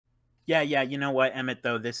Yeah, you know what, Emmett,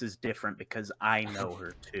 though, this is different because I know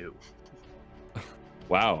her too.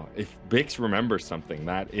 Wow, if Bix remembers something,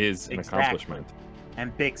 that is an accomplishment.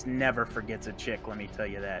 And Bix never forgets a chick, let me tell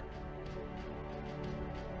you that.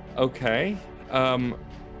 Okay.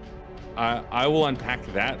 I will unpack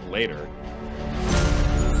that later.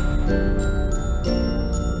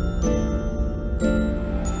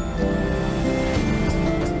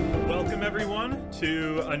 Welcome everyone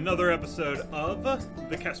to another episode of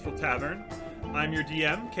the Kestrel Tavern. I'm your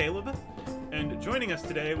DM, Caleb, and joining us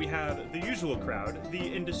today we have the usual crowd,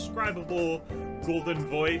 the indescribable golden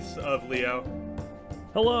voice of Leo.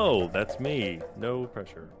 Hello, that's me. No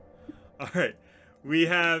pressure. All right. We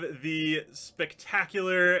have the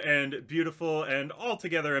spectacular and beautiful and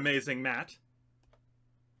altogether amazing Matt.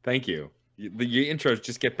 Thank you. The intros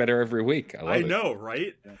just get better every week. I love it. I know,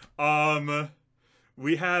 right?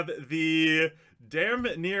 We have the damn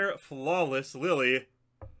near flawless Lily.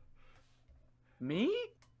 Me?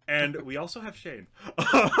 And we also have Shane.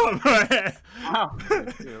 Wow.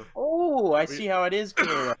 Oh, I see how it is,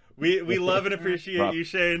 Caleb. We love and appreciate you,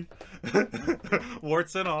 Shane.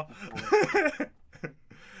 Warts and all.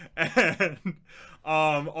 And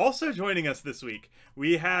also joining us this week,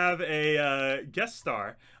 we have a guest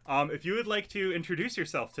star. If you would like to introduce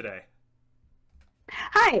yourself today.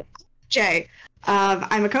 Hi, Jay.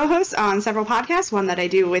 I'm a co-host on several podcasts, one that I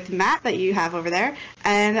do with Matt that you have over there,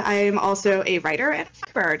 and I'm also a writer and a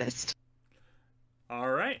fiber artist. All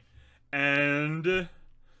right. And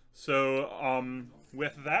so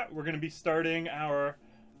with that, we're going to be starting our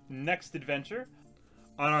next adventure.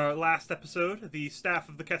 On our last episode, the staff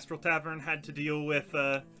of the Kestrel Tavern had to deal with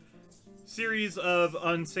a series of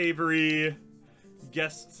unsavory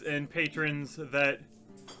guests and patrons that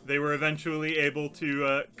they were eventually able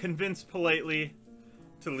to convince politely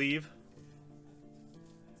to leave.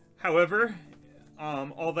 However,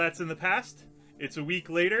 all that's in the past. It's a week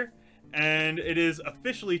later, and it is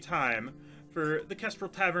officially time for the Kestrel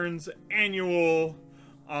Tavern's annual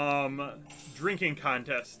drinking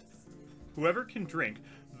contest. Whoever can drink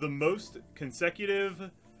the most consecutive...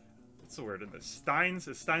 What's the word in this? Steins?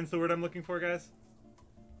 Is Steins the word I'm looking for, guys?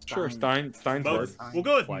 Sure, Stein's Mugs. word. We'll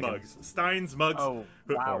go with Wagons. mugs. Steins, mugs. Oh,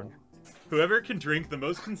 wow. Whoever can drink the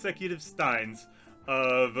most consecutive steins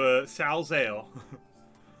of Sal's Ale,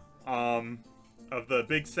 of the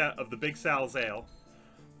Big Sal's Ale,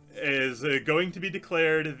 is going to be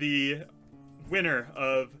declared the winner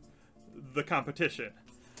of the competition.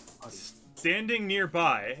 Standing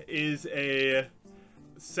nearby is a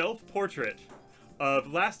self-portrait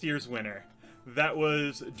of last year's winner that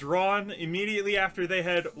was drawn immediately after they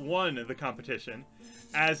had won the competition,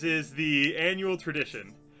 as is the annual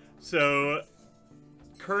tradition. So,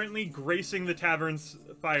 currently gracing the tavern's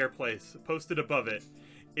fireplace, posted above it,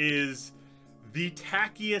 is the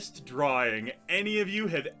tackiest drawing any of you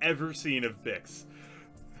have ever seen of Bix.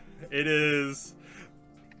 It is...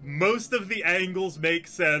 Most of the angles make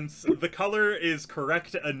sense, the color is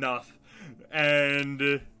correct enough,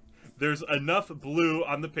 and there's enough blue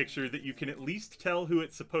on the picture that you can at least tell who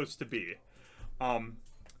it's supposed to be.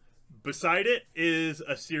 Beside it is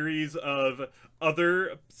a series of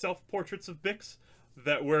other self-portraits of Bix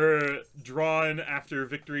that were drawn after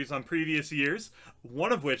victories on previous years,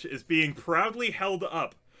 one of which is being proudly held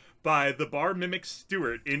up by the bar mimic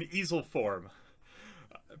Stuart in easel form,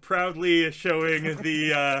 proudly showing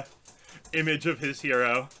the image of his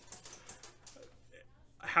hero.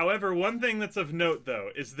 However, one thing that's of note, though,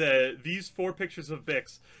 is that these 4 pictures of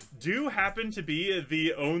Bix do happen to be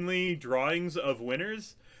the only drawings of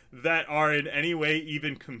winners that are in any way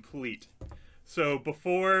even complete. So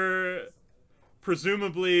before,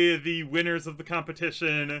 presumably, the winners of the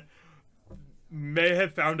competition may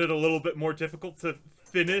have found it a little bit more difficult to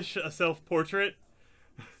finish a self-portrait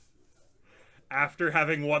after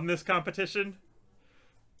having won this competition.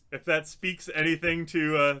 If that speaks anything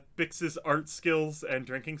to Bix's art skills and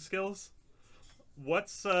drinking skills.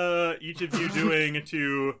 What's each of you doing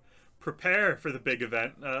to prepare for the big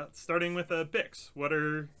event? Starting with Bix, what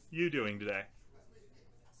are you doing today?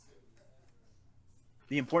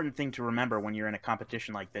 The important thing to remember when you're in a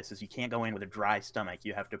competition like this is you can't go in with a dry stomach.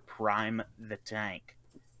 You have to prime the tank.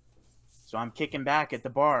 So I'm kicking back at the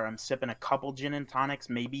bar. I'm sipping a couple gin and tonics,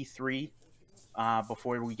 maybe 3,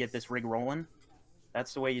 before we get this rig rolling.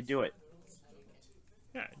 That's the way you do it.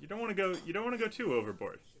 Yeah, you don't want to go too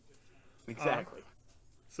overboard. Exactly.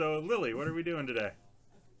 So Lily, what are we doing today?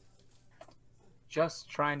 Just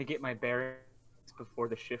trying to get my bearings before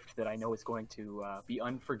the shift that I know is going to be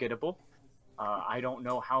unforgettable. I don't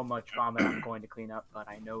know how much vomit I'm going to clean up, but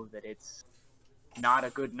I know that it's not a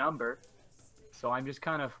good number. So I'm just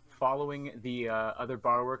kind of following the other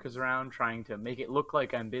bar workers around, trying to make it look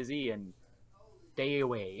like I'm busy and stay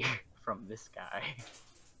away from this guy.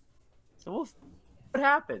 So we'll see what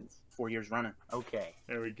happens. 4 years running. Okay.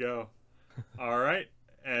 There we go. All right.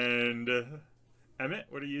 And Emmett,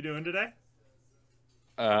 what are you doing today?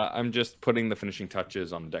 I'm just putting the finishing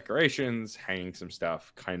touches on the decorations, hanging some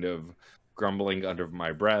stuff, kind of grumbling under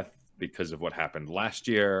my breath because of what happened last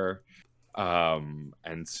year.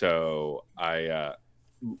 And so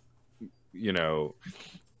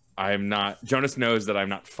I'm not, Jonas knows that I'm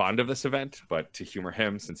not fond of this event, but to humor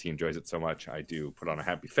him, since he enjoys it so much, I do put on a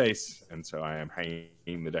happy face. And so I am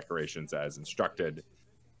hanging the decorations as instructed,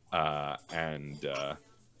 and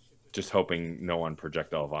just hoping no one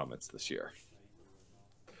projectile vomits this year.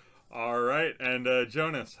 All right. And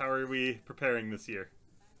Jonas, how are we preparing this year?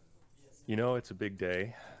 You know, it's a big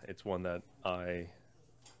day. It's one that I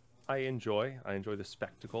enjoy. I enjoy the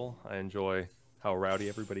spectacle. I enjoy how rowdy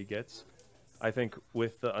everybody gets. I think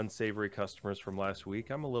with the unsavory customers from last week,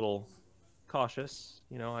 I'm a little cautious.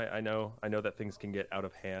 You know, I know that things can get out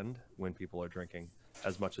of hand when people are drinking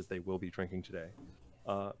as much as they will be drinking today.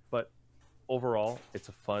 But overall, it's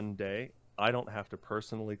a fun day. I don't have to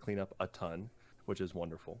personally clean up a ton, which is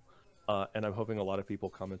wonderful. And I'm hoping a lot of people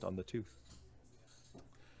comment on the tooth.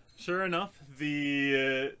 Sure enough,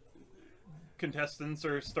 the contestants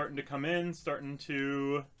are starting to come in, starting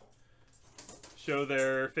to show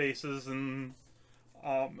their faces and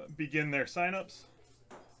begin their signups.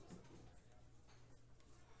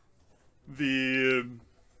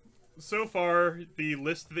 So far, the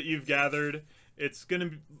list that you've gathered,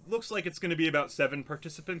 looks like it's gonna be about 7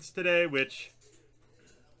 participants today, which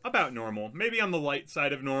about normal. Maybe on the light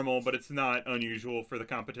side of normal, but it's not unusual for the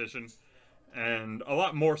competition. And a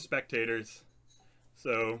lot more spectators.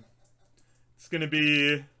 So it's going to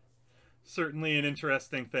be certainly an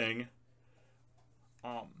interesting thing.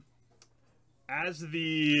 As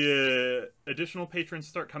the additional patrons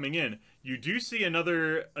start coming in, you do see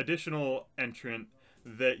another additional entrant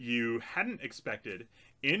that you hadn't expected.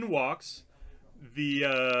 In walks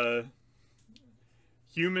the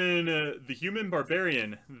human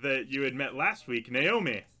barbarian that you had met last week,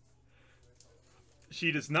 Naomi.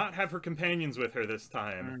 She does not have her companions with her this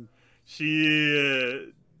time. She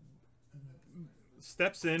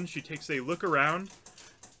steps in, she takes a look around.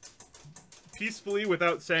 Peacefully,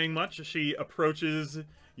 without saying much, she approaches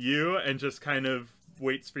you and just kind of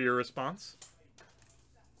waits for your response.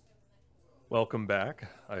 Welcome back.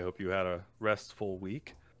 I hope you had a restful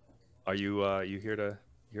week. Are you here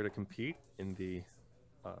to compete in the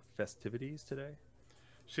festivities today?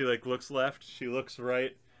 She looks left, she looks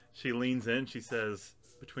right, she leans in, she says,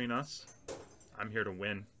 "Between us, I'm here to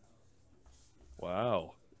win."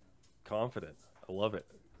 Wow. Confident. I love it.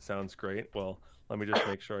 Sounds great. Well, let me just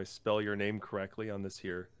make sure I spell your name correctly on this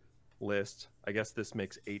here list. I guess this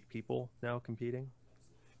makes 8 people now competing.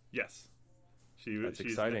 Yes. That's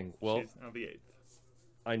exciting. Well, she's now the 8th.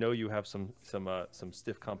 I know you have some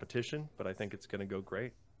stiff competition, but I think it's going to go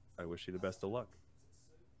great. I wish you the best of luck.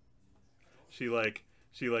 She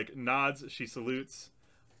nods, she salutes.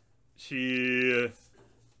 She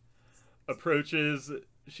approaches,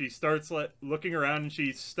 she starts looking around, and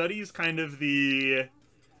she studies kind of the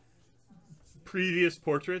previous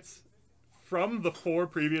portraits. From the 4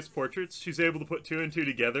 previous portraits, she's able to put 2 and 2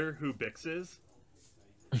 together who Bix is.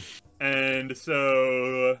 And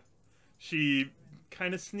so she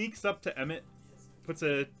kind of sneaks up to Emmett, puts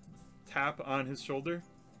a tap on his shoulder.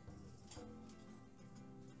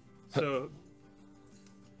 So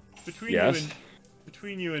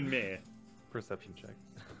between you and me, Perception check.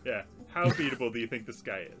 yeah, how beatable do you think this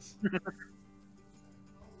guy is?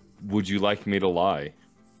 Would you like me to lie?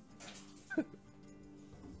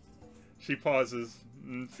 She pauses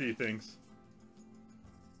and see things.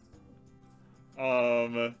 I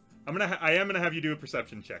am gonna have you do a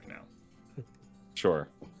perception check now. Sure.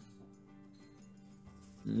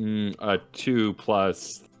 2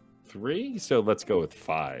 plus 3, so let's go with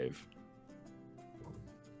 5.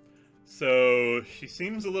 So she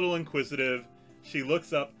seems a little inquisitive. She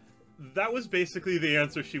looks up. That was basically the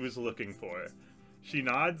answer she was looking for. She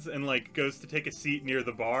nods and goes to take a seat near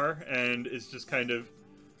the bar and is just kind of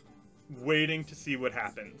waiting to see what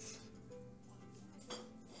happens.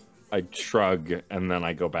 I shrug, and then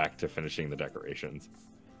I go back to finishing the decorations.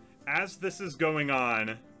 As this is going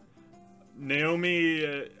on,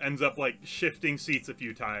 Naomi ends up shifting seats a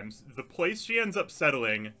few times. The place she ends up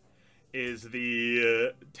settling is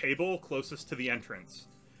the table closest to the entrance,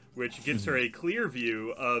 which gives her a clear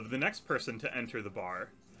view of the next person to enter the bar.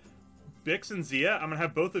 Bix and Xia, I'm gonna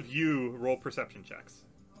have both of you roll perception checks.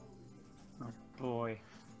 Oh boy.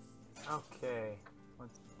 Okay.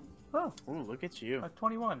 Oh, Ooh, look at you.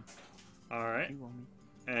 21. All right.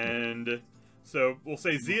 And so we'll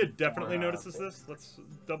say Zia definitely notices this. Let's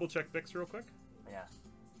double check Bix real quick. Yeah.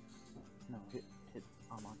 No, hit.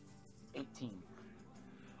 I'm on. 18.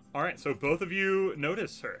 All right, so both of you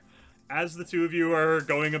notice her. As the two of you are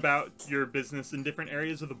going about your business in different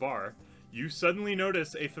areas of the bar, you suddenly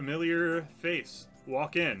notice a familiar face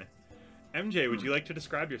walk in. MJ, would you like to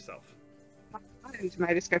describe yourself? Into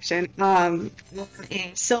my description.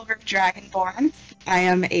 A silver dragonborn. I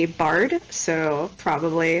am a bard, so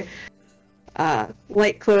probably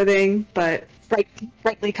light clothing, but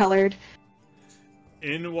brightly colored.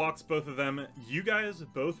 In walks both of them. You guys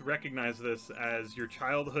both recognize this as your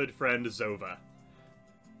childhood friend Zova,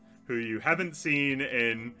 who you haven't seen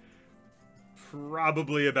in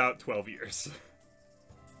probably about 12 years.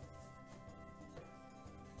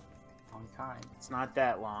 Long time. It's not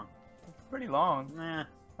that long. Pretty long. Nah.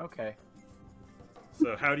 Okay.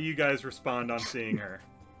 So how do you guys respond on seeing her?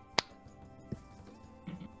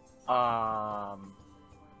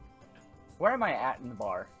 Where am I at in the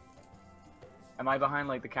bar? Am I behind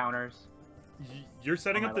like the counters? You're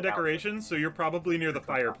setting On up my the lookout. decorations, so you're probably near the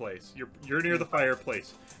fireplace. You're near the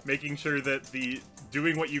fireplace, making sure that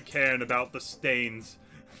doing what you can about the stains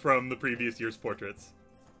from the previous year's portraits.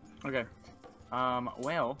 Okay.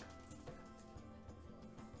 Well,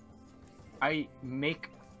 I make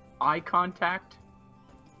eye contact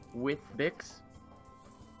with Bix,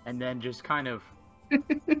 and then just kind of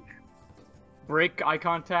break eye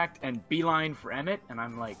contact and beeline for Emmett, and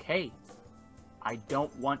I'm like, hey, I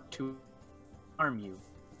don't want to harm you,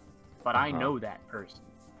 but I know that person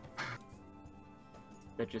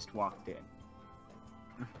that just walked in.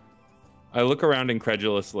 I look around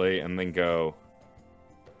incredulously and then go,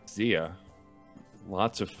 Zia,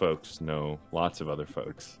 lots of folks know lots of other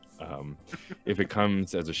folks. If it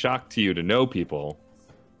comes as a shock to you to know people,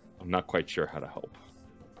 I'm not quite sure how to help.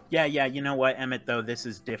 Yeah, you know what, Emmett, though, this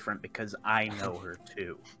is different because I know her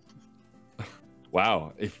too.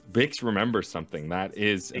 Wow, if Bix remembers something, that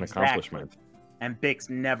is an Exactly. accomplishment. And Bix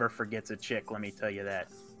never forgets a chick, let me tell you that.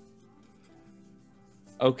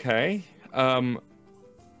 Okay.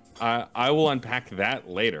 I will unpack that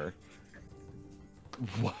later.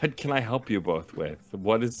 What can I help you both with?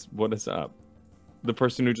 What is up? The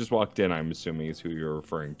person who just walked in, I'm assuming, is who you're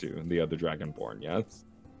referring to, the other Dragonborn, yes?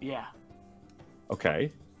 Yeah.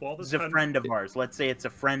 Okay. While this, It's a friend of ours. Let's say it's a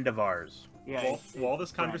friend of ours. Yeah. while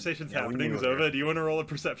this conversation's Yeah, we happening, knew her. Zova, do you want to roll a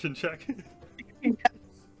perception check?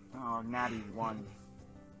 Oh, natty 1.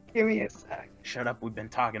 Give me a sec. Shut up, we've been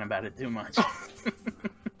talking about it too much.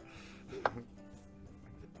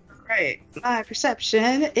 Right. My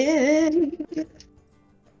perception is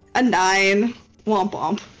a 9. Womp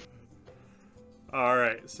womp. All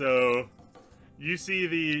right, so you see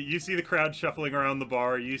the crowd shuffling around the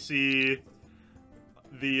bar. You see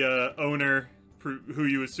the owner, who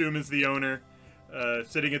you assume is the owner,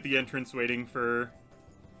 sitting at the entrance waiting for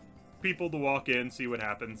people to walk in, see what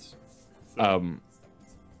happens. So,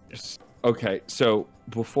 Okay, so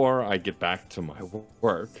before I get back to my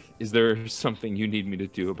work, is there something you need me to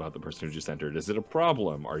do about the person who just entered? Is it a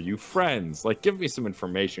problem? Are you friends? Like, give me some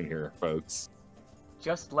information here, folks.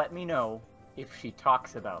 Just let me know if she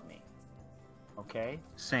talks about me. Okay?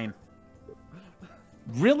 Same.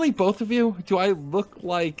 Really, both of you? Do I look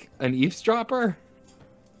like an eavesdropper?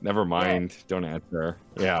 Never mind. Don't answer.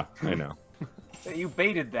 Yeah, I know. You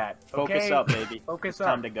baited that. Focus okay? up, baby. Focus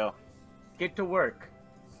Time up. to go. Get to work.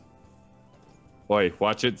 Boy,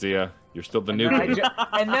 watch it, Zia. You're still the And then, newbie.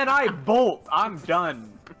 and then I bolt. I'm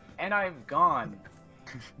done. And I'm gone.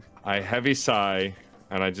 I heavy sigh,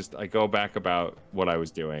 and I go back about what I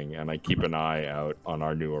was doing, and I keep an eye out on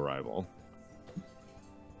our new arrival.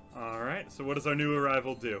 all right. So what does our new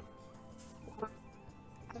arrival do? I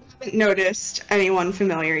haven't noticed anyone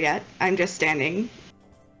familiar yet. I'm just standing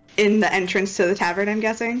in the entrance to the tavern, I'm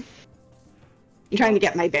guessing. I'm trying to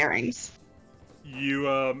get my bearings.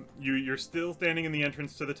 You're still standing in the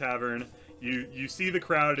entrance to the tavern. You see the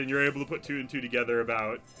crowd, and you're able to put two and two together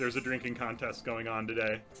about there's a drinking contest going on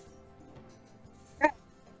today.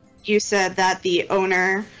 You said that the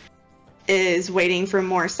owner is waiting for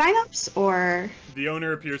more signups, or The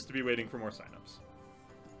owner appears to be waiting for more signups.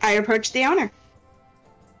 I approach the owner.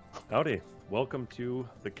 Howdy. Welcome to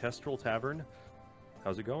the Kestrel Tavern.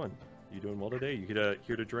 How's it going? You doing well today? You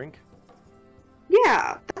here to drink?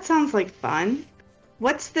 Yeah, that sounds like fun.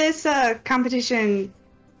 What's this competition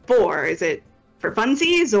for? Is it for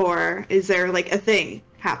funsies, or is there like a thing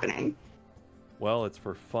happening? Well, it's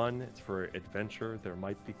for fun. It's for adventure. There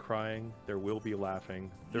might be crying. There will be laughing.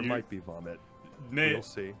 There You- might be vomit. We'll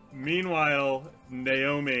see. Meanwhile,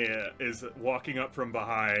 Naomi is walking up from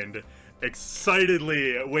behind,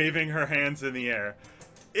 excitedly waving her hands in the air.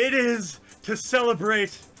 It is to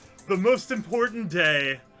celebrate the most important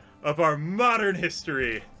day of our modern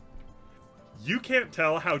history. You can't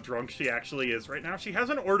tell how drunk she actually is right now. She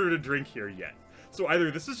hasn't ordered a drink here yet. So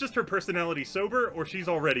either this is just her personality sober, or she's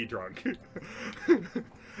already drunk.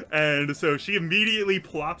 And so she immediately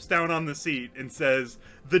plops down on the seat and says,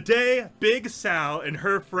 the day Big Sal and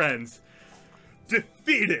her friends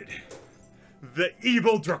defeated the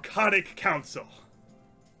evil Draconic Council.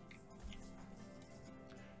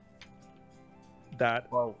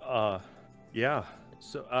 Yeah.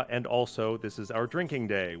 So, and also, this is our drinking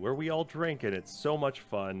day, where we all drink, and it's so much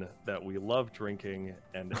fun that we love drinking.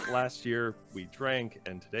 And last year we drank,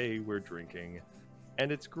 and today we're drinking,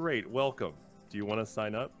 and it's great. Welcome. Do you want to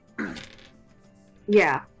sign up?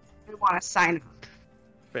 Yeah, I want to sign up.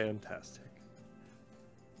 Fantastic.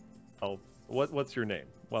 What's your name?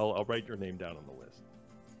 Well, I'll write your name down on the list.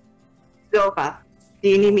 Silva. Do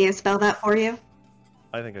you need me to spell that for you?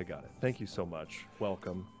 I think I got it. Thank you so much.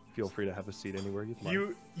 Welcome. Feel free to have a seat anywhere you'd like.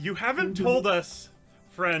 You haven't told us,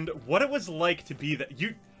 friend, what it was like to be that.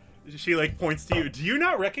 She like points to you. Do you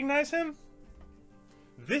not recognize him?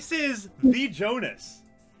 This is the Jonas.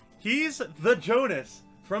 He's the Jonas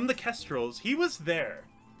from the Kestrels. He was there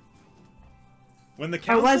when the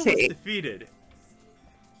council was defeated.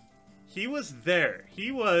 He was there.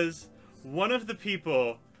 He was one of the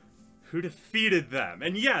people who defeated them.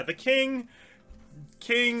 And yeah, the King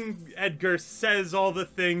Edgar says all the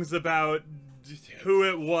things about who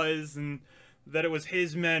it was and that it was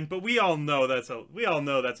his men, but we all know that's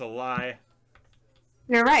a lie.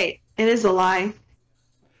 You're right. It is a lie.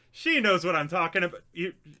 She knows what I'm talking about.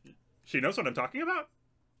 She knows what I'm talking about?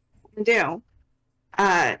 I do.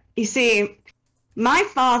 You see, my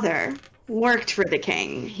father worked for the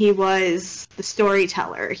king. He was the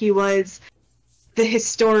storyteller. He was the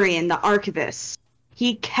historian, the archivist.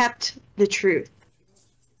 He kept the truth.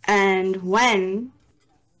 And when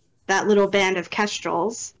that little band of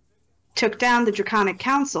Kestrels took down the Draconic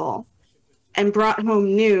Council and brought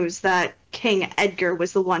home news that King Edgar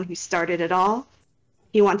was the one who started it all,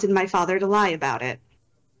 he wanted my father to lie about it.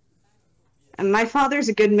 And my father's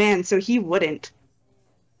a good man, so he wouldn't.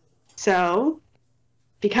 So,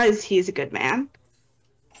 because he's a good man,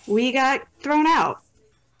 we got thrown out.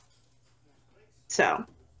 So,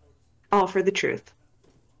 all for the truth.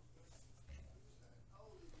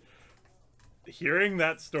 Hearing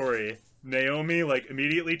that story, Naomi like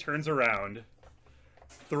immediately turns around,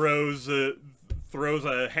 throws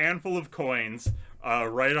a handful of coins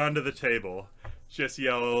right onto the table, just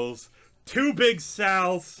yells, "Two big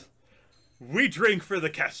Sals! We drink for the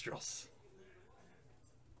Kestrels."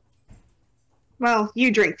 Well, you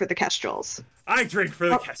drink for the Kestrels. I drink for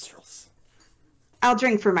the Kestrels. I'll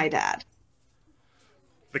drink for my dad.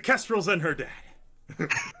 The Kestrels and her dad.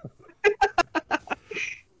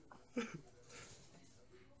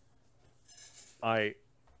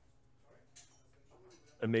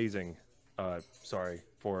 Amazing. Sorry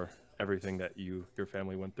for everything that your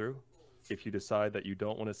family went through. If you decide that you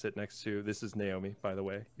don't want to sit next to, this is Naomi, by the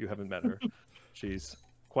way. You haven't met her. She's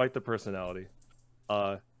quite the personality.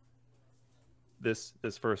 This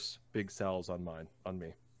first Big Sal's on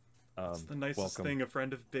me. It's the nicest thing a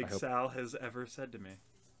friend of Big Sal has ever said to me.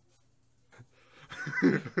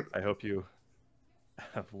 I hope you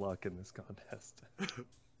have luck in this contest.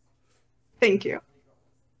 Thank you.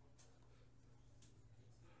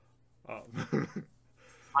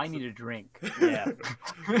 I need a drink. Yeah.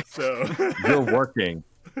 So you're working.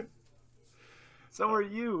 So are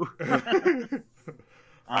you.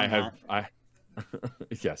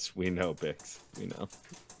 Yes, we know, Bix. We know.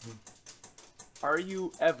 Are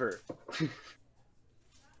you ever?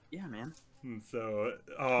 Yeah, man. So,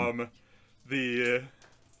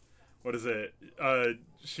 what is it?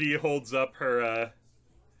 She holds up her,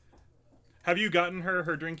 have you gotten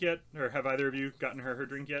her drink yet? Or have either of you gotten her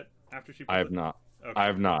drink yet after she I have not. Okay. I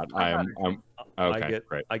have not. I'm okay,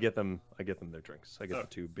 great. I get them their drinks. I get the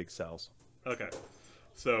two Big Sals. Okay.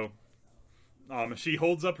 So, she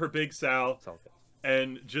holds up her Big Sal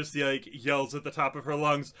and just like yells at the top of her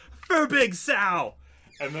lungs, "For Big Sal!"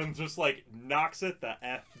 And then just like knocks it the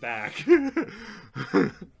F back. Emmett,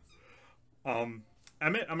 I'm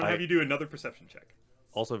gonna have you do another perception check.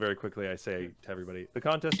 Also, very quickly, I say to everybody, the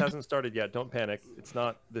contest hasn't started yet. Don't panic. It's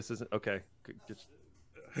not. This isn't okay. Just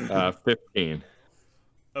 15.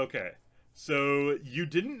 Okay, so you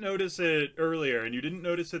didn't notice it earlier, and you didn't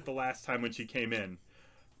notice it the last time when she came in,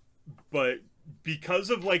 but because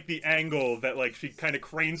of like the angle that like she kind of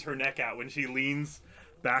cranes her neck out when she leans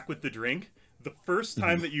back with the drink, The first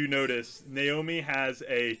time that you notice, Naomi has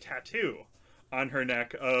a tattoo on her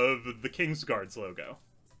neck of the Kingsguard's logo.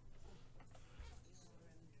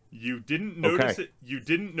 You didn't notice it. You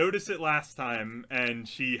didn't notice it last time, and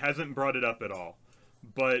she hasn't brought it up at all.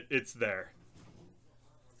 But it's there.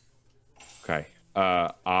 Okay.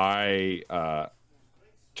 I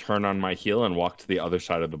turn on my heel and walk to the other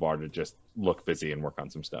side of the bar to just look busy and work on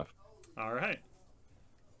some stuff. All right.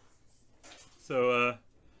 So,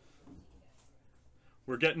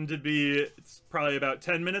 we're getting to be, it's probably about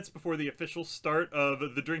 10 minutes before the official start of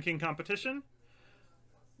the drinking competition.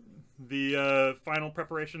 The final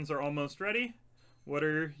preparations are almost ready. What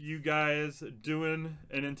are you guys doing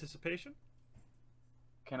in anticipation?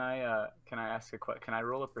 Can I ask a question? Can I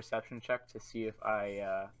roll a perception check to see if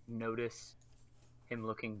I notice him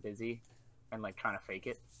looking busy and like trying to fake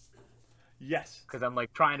it? Yes. Because I'm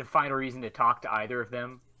like trying to find a reason to talk to either of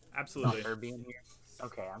them. Absolutely. Not her being here.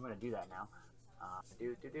 Okay, I'm gonna do that now.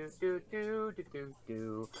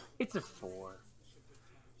 It's a 4.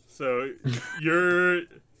 So you're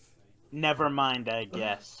Never mind, I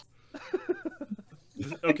guess.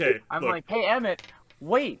 okay. I'm look, like, hey Emmett,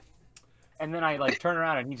 wait, and then I like turn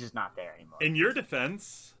around and he's just not there anymore. in your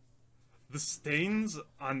defense, the stains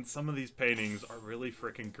on some of these paintings are really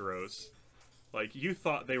freaking gross. Like, you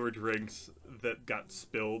thought they were drinks that got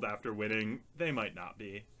spilled after winning. They might not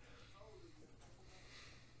be.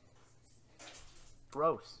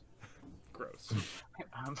 Gross. Gross.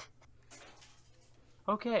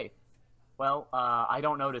 Okay. Well, I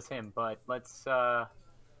don't notice him, but let's, I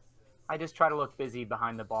just try to look busy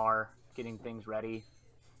behind the bar, getting things ready.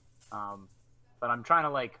 But I'm trying to,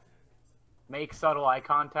 like, make subtle eye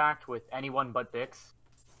contact with anyone but Bix,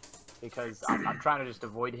 because I'm trying to just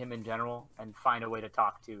avoid him in general and find a way to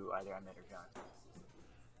talk to either Emmett or John.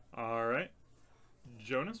 All right.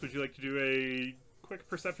 Jonas, would you like to do a quick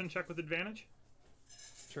perception check with advantage?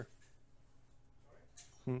 Sure.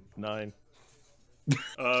 9.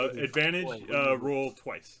 Advantage, roll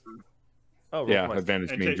twice. Oh, roll Yeah, twice.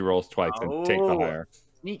 advantage And means take- you rolls twice and take the Oh. higher.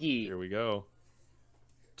 Sneaky. Here we go.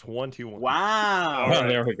 21. Wow. All Oh, right.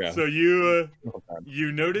 there we go. So you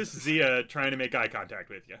notice Xia trying to make eye contact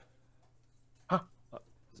with you.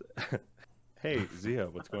 Hey, Zia,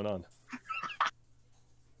 what's going on?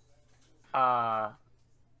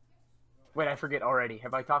 Wait, I forget already.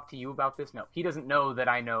 Have I talked to you about this? No, he doesn't know that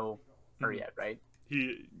I know her yet, right?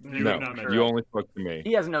 You No, have not met her. you only spoke to me.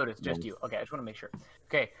 He hasn't noticed, just No. you. Okay, I just want to make sure.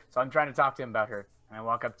 Okay, so I'm trying to talk to him about her, and I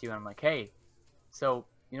walk up to you and I'm like, hey, so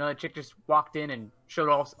you know that chick just walked in and showed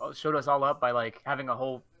us all up by like having a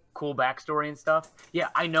whole cool backstory and stuff? Yeah,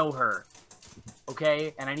 I know her.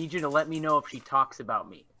 Okay, and I need you to let me know if she talks about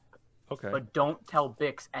me. Okay. But don't tell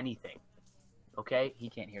Bix anything. Okay? He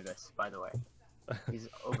can't hear this, by the way. He's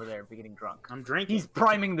over there getting drunk. I'm drinking. He's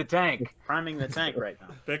priming the tank. priming the tank right now.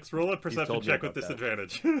 Bix, roll a perception told me check with about that.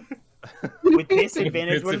 disadvantage. With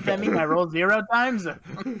disadvantage, what does that mean? I roll 0 times?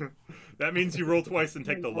 That means you roll twice and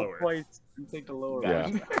take the lower. Twice. You take the lower.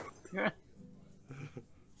 Yeah.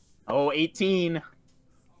 Oh, 18.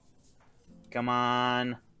 Come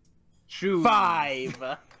on. Shoot. 5.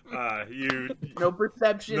 No, No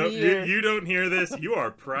perception here. you don't hear this. You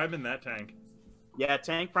are priming that tank. Yeah,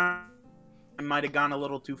 tank prime might have gone a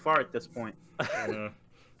little too far at this point.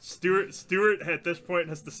 Stuart at this point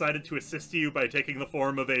has decided to assist you by taking the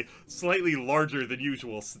form of a slightly larger than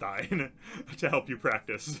usual Stein to help you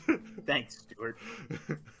practice. Thanks, Stuart.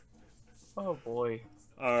 Oh boy.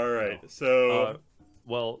 All right, so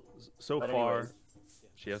Well, so But far, anyways.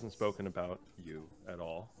 she hasn't spoken about you at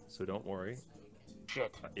all, so don't worry.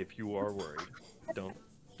 Shit. If you are worried,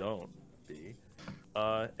 don't be.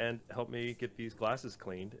 And help me get these glasses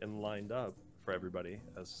cleaned and lined up for everybody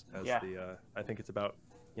as Yeah. the I think it's about,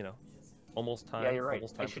 almost time. Yeah, you're right.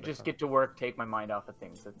 Almost I time should for just bedtime. get to work, take my mind off of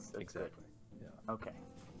things. That's Exactly. Yeah. good. Okay.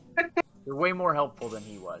 You're way more helpful than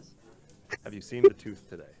he was. Have you seen the tooth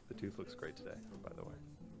today? The tooth looks great today, by the way.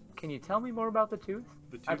 Can you tell me more about the tooth?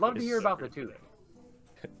 the tooth I'd love to is hear so about the good tooth.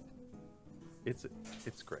 today.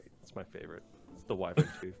 It's great. It's my favorite. It's the wyvern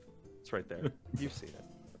tooth. It's right there. You've seen it.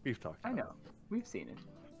 We've talked about I it. know. We've seen it.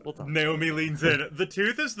 We'll talk. Naomi leans in. The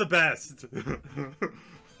tooth is the best.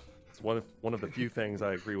 It's one of the few things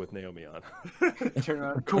I agree with Naomi on. Turn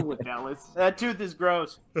around. Cool with it, Alice. That tooth is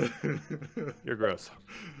gross. You're gross.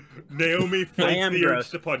 Naomi fights am the gross.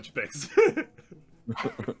 urge to punch Bix.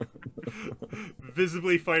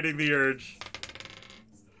 Visibly fighting the urge.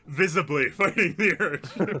 Visibly fighting the urge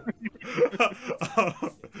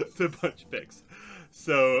to punch Bix.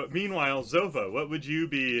 So, meanwhile, Zova, what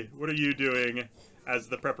are you doing as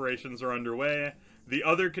the preparations are underway? The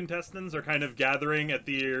other contestants are kind of gathering at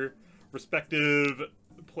their respective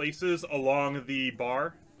places along the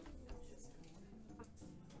bar.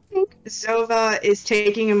 Zova is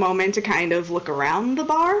taking a moment to kind of look around the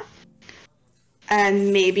bar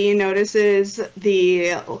and maybe notices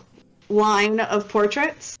the line of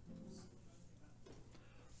portraits.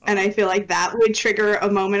 And I feel like that would trigger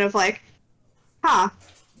a moment of like, huh,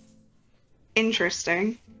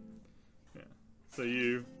 interesting. Yeah. So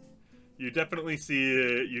you definitely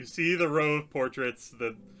see you see the row of portraits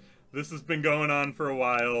that this has been going on for a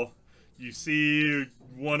while. You see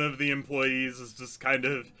one of the employees is just kind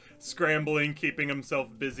of scrambling, keeping himself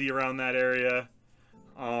busy around that area.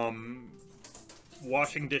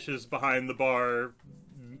 Washing dishes behind the bar,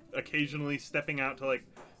 occasionally stepping out to like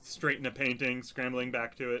straighten a painting, scrambling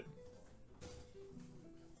back to it.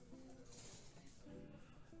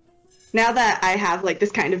 Now that I have like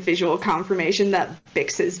this kind of visual confirmation that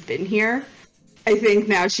Bix has been here, I think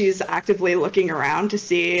now she's actively looking around to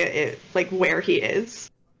see like where he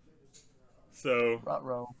is. So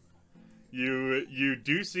Ruh-roh. you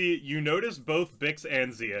do see, you notice both Bix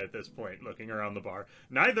and Xia at this point looking around the bar.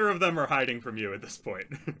 Neither of them are hiding from you at this point.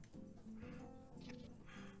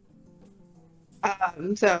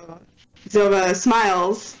 So Zova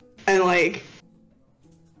smiles and like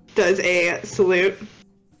does a salute,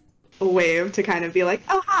 a wave to kind of be like,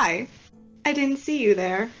 "Oh hi, I didn't see you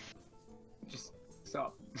there." Just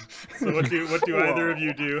stop. So what do either of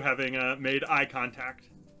you do, having made eye contact?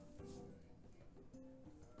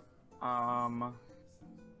 I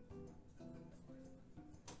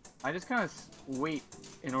just kind of wait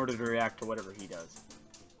in order to react to whatever he does,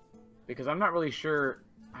 because I'm not really sure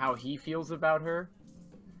how he feels about her,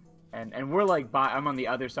 and we're like I'm on the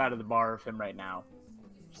other side of the bar of him right now,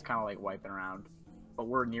 just kind of like wiping around, but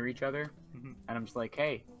we're near each other, and I'm just like,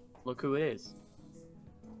 hey, look who it is.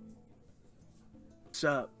 What's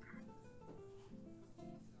up?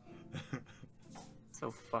 So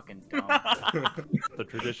fucking dumb. The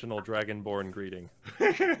traditional dragonborn greeting.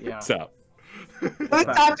 Yeah. What's up? That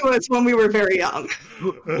talked to us when we were very young.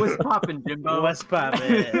 What's poppin', Jimbo? What's poppin'?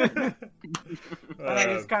 And I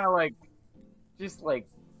just kind of like,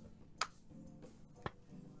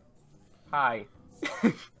 hi.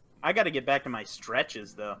 I got to get back to my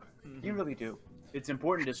stretches, though. You really do. It's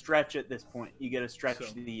important to stretch at this point. You got to stretch So-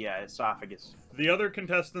 the esophagus. The other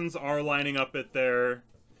contestants are lining up at their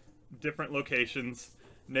different locations.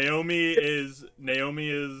 Naomi is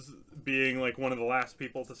being like one of the last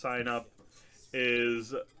people to sign up.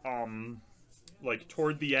 Is like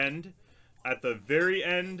toward the end. At the very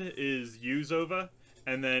end is Yuzova,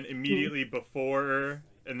 and then immediately before,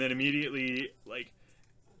 and then immediately like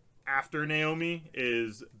after Naomi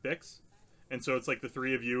is Bix, and so it's like the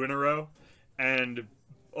three of you in a row, and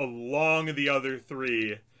along the other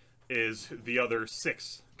three is the other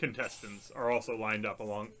 6 contestants are also lined up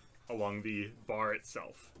along the bar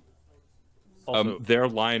itself. Also, Their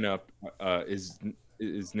lineup is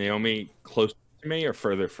Naomi close to me or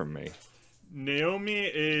further from me? Naomi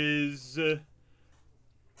is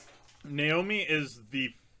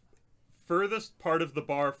the furthest part of the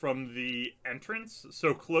bar from the entrance,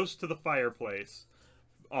 so close to the fireplace.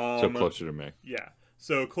 So closer to me. Yeah.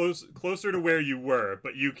 So closer to where you were,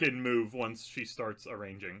 but you can move once she starts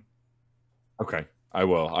arranging. Okay, I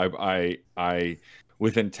will. I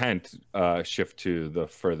with intent shift to the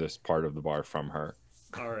furthest part of the bar from her,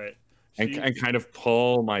 All right. and kind of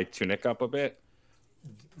pull my tunic up a bit,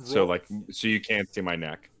 so Roll- so you can't see my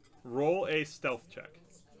neck. roll a stealth check.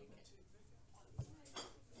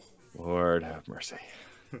 Lord have mercy.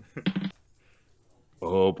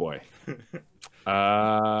 Oh boy.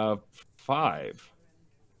 5.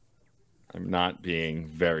 I'm not being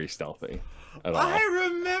very stealthy at all. I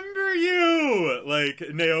remember you. Like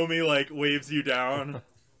Naomi like waves you down.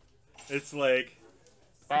 It's like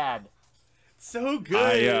Bad. so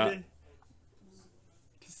good.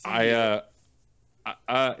 to see you.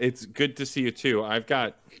 It's good to see you too. I've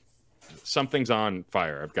got something's on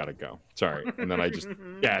fire. I've got to go. Sorry. And then I just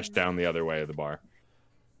dashed down the other way of the bar.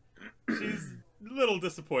 She's a little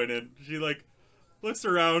disappointed. She like looks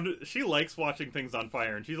around. She likes watching things on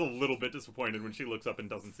fire, and she's a little bit disappointed when she looks up and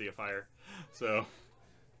doesn't see a fire. So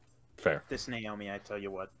Fair. This Naomi, I tell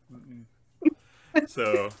you what.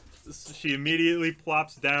 so she immediately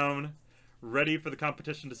plops down, ready for the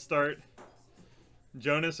competition to start.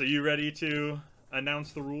 Jonas, are you ready to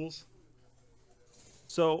announce the rules?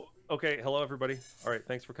 So, okay, hello everybody. All right,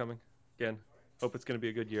 thanks for coming again. Hope it's going to be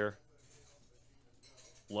a good year.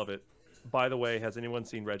 Love it. By the way, has anyone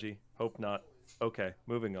seen Reggie? Hope not. Okay,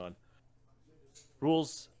 moving on.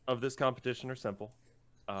 Rules of this competition are simple.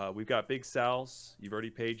 We've got big Sal's. You've already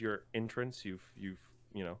paid your entrance. You've you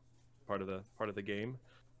know, part of the game.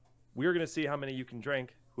 We're going to see how many you can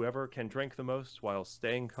drink whoever can drink the most while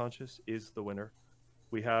staying conscious is the winner.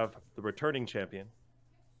 We have the returning champion,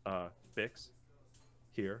 Bix,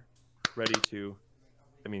 here, ready to.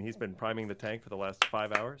 I mean, he's been priming the tank for the last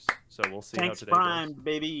 5 hours, so we'll see Tank's how today primed, goes.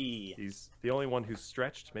 baby. He's the only one who's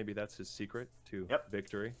stretched. Maybe that's his secret to Yep.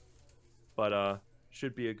 victory. But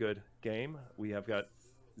should be a good game. We have got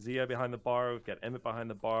Xia behind the bar. We've got Emmett behind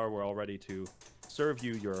the bar. We're all ready to serve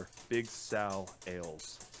you your Big Sal's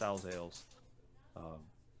ales.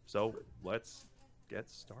 So let's get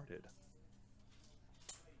started.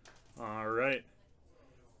 All right.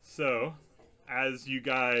 So, as you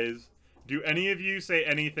guys, do any of you say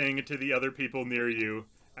anything to the other people near you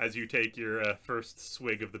as you take your first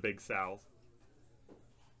swig of the Big Sal's?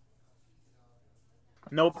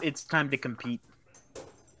 Nope, it's time to compete.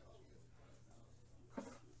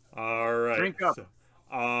 All right. Drink up. So,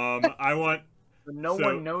 I want. No So-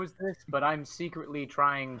 one knows this, but I'm secretly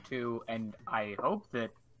trying to, and I hope that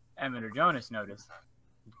Emmett or Jonas notice,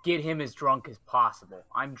 get him as drunk as possible.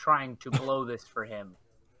 I'm trying to blow this for him.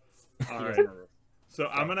 All He right. doesn't know this. So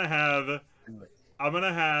I'm gonna have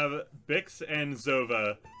Bix and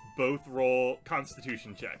Zova both roll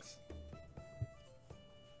Constitution checks.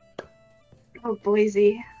 Oh,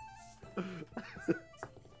 Boise.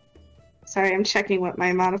 Sorry, I'm checking what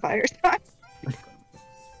my modifiers are.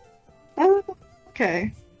 Oh,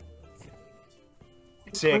 okay.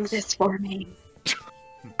 Do 6. this for me.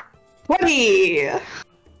 20. All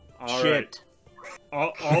right. Shit.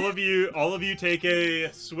 All of you take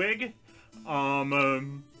a swig.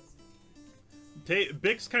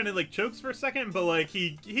 Bix kind of like chokes for a second, but like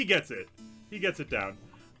he gets it. He gets it down.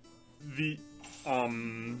 The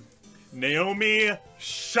Naomi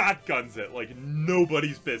shotguns it like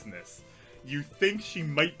nobody's business. You think she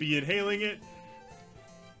might be inhaling it.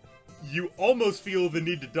 You almost feel the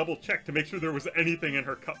need to double check to make sure there was anything in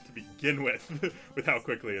her cup to begin with, with how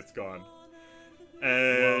quickly it's gone.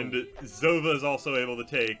 And Zova is also able to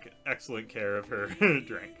take excellent care of her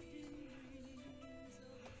drink.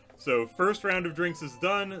 So first round of drinks is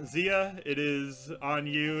done. Xia, it is on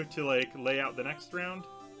you to like lay out the next round.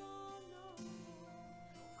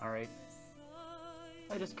 Alright.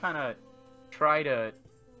 I just kind of try to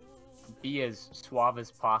be as suave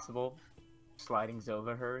as possible, sliding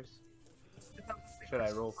Zova hers. Should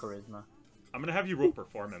I roll charisma? I'm gonna have you roll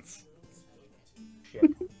performance. Shit.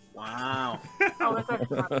 Wow. Oh, that's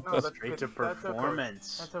actually not, no, that's Straight good. to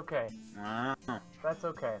performance. That's okay. Wow. That's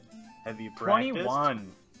okay. Have you practiced?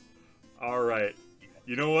 21. All right.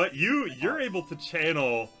 You know what? You're able to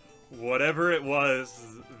channel whatever it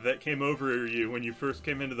was that came over you when you first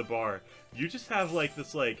came into the bar. You just have like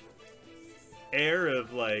this like air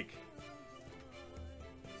of like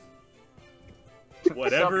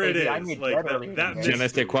whatever it baby? I is, made like better that than Je ne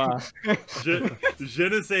sais quoi. je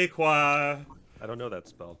ne sais quoi. I don't know that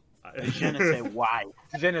spell. Je ne sais why.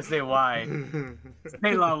 Je ne sais why.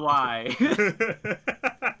 C'est la why.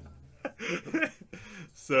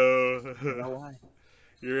 So Why?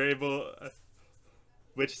 you're able.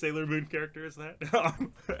 Which Sailor Moon character is that?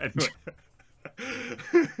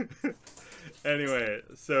 Anyway,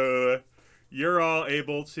 so you're all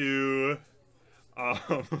able to.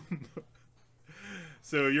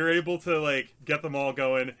 So you're able to like get them all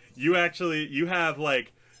going. You also have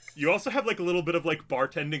like a little bit of like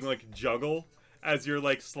bartending like juggle as you're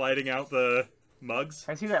like sliding out the mugs.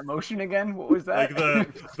 Can I see that motion again? What was that?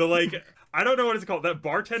 Like the like I don't know what it's called. That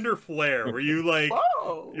bartender flair where you like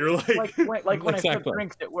Whoa! you're like like when I Exactly. flip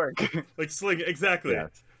drinks at work. like sling exactly. Yeah.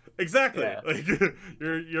 Exactly. Yeah. Like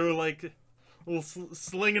you're like little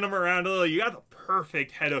slinging them around a little. You got the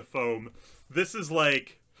perfect head of foam. This is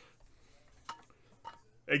like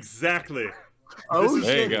exactly. Oh, This is-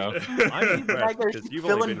 There you go. I'm impressed Like, because you've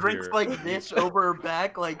only filling been drinks here. like this over her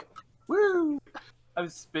back, like, woo! I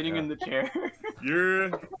was spinning in the chair.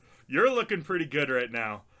 You're looking pretty good right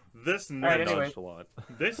now. This right, next anyway. Dodged a lot.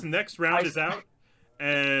 this next round is out,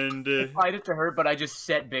 and Slide it to her, but I just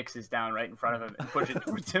set Bix's down right in front of him and push it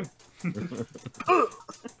towards him.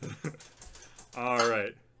 all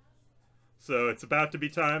right. So it's about to be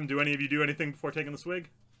time. Do any of you do anything before taking the swig?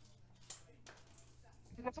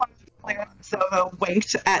 Zova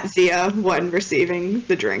winked at Xia when receiving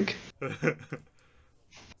the drink.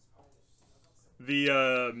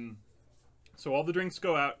 So all the drinks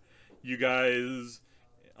go out. You guys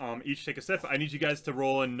each take a sip. I need you guys to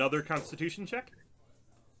roll another Constitution check.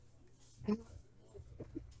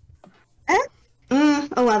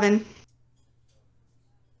 11.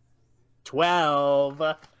 12.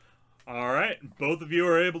 All right, both of you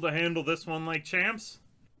are able to handle this one like champs.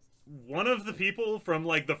 One of the people from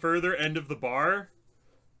like the further end of the bar,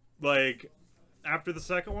 like after the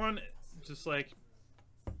second one, just like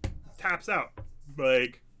taps out.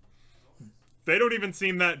 Like, they don't even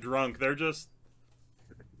seem that drunk. They're just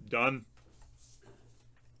done.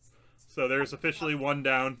 So there's officially 1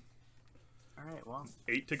 down. All right, well.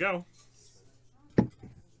 8 to go.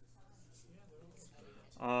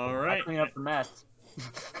 All right. Clean up the mess.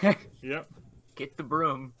 Yep. Get the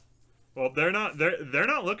broom. Well, they're not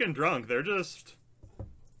looking drunk. They're just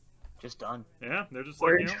done. yeah. They're just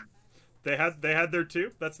like, you know, they had their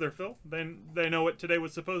 2. That's their fill. They know what today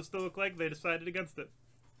was supposed to look like. They decided against it.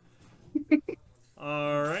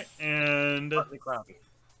 All right, and Partly cloudy.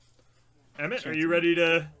 Emmett, are you ready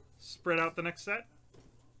to spread out the next set?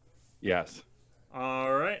 Yes.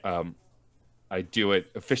 All right. I do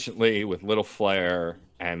it efficiently with little flair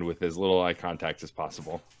and with as little eye contact as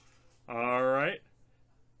possible. All right.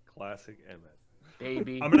 Classic Emmett.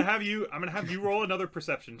 Baby. I'm gonna have you roll another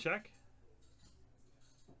perception check.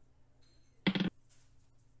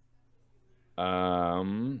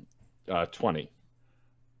 20.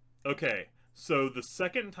 Okay. So the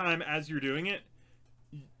second time as you're doing it,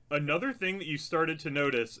 another thing that you started to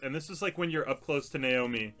notice, and this is like when you're up close to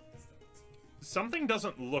Naomi, something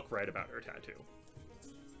doesn't look right about her tattoo.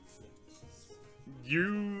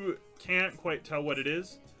 You can't quite tell what it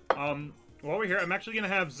is. While we're here, I'm actually going to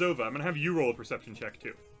have Zova. I'm going to have you roll a perception check,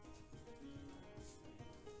 too.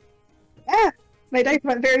 Ah! My dice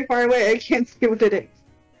went very far away. I can't see what it is.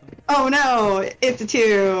 Oh no! It's a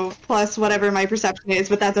 2 plus whatever my perception is,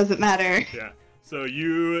 but that doesn't matter. Yeah. So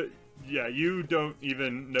you don't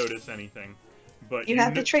even notice anything. But You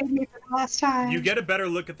have to trade me for the last time. you get a better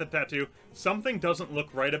look at the tattoo. Something doesn't look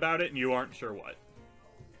right about it, and you aren't sure what.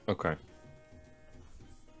 Okay.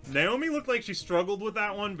 Naomi looked like she struggled with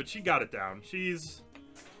that one, but she got it down. She's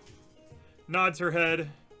nods her head.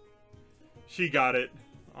 She got it.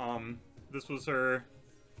 This was her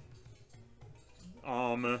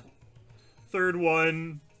third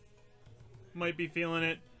one. Might be feeling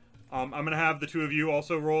it. I'm gonna have the 2 of you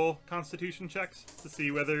also roll Constitution checks to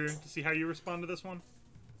see how you respond to this one,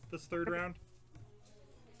 this third round.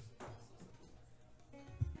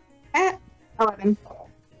 11.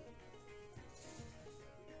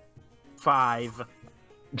 5.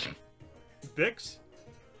 Bix,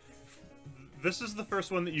 this is the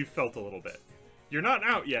first one that you felt a little bit. You're not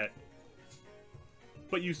out yet,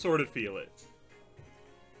 but you sort of feel it.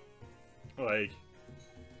 Like,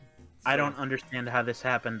 I don't understand how this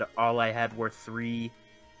happened. All I had were 3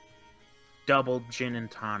 double gin and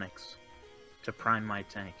tonics to prime my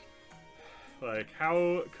tank. like,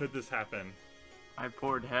 how could this happen? I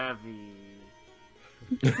poured heavy.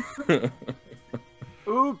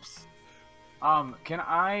 Oops. Can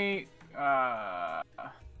I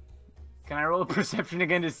roll a perception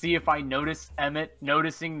again to see if I notice Emmett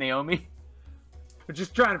noticing Naomi? I'm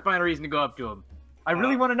just trying to find a reason to go up to him. I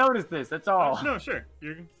really want to notice this, that's all. No, sure.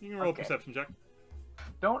 You can roll a Okay. perception check.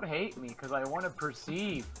 Don't hate me, because I want to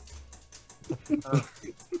perceive.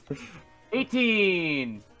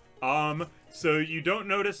 18! So you don't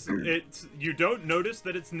notice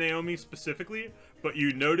that it's Naomi specifically, but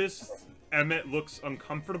you notice Emmett looks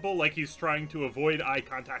uncomfortable, like he's trying to avoid eye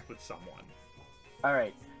contact with someone.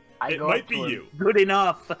 Alright. It might be you. Good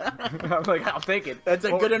enough. I'm like, I'll take it. That's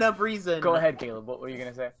a good enough reason. Go ahead, Caleb. What were you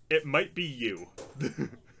going to say? It might be you.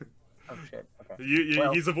 Oh, shit. Okay.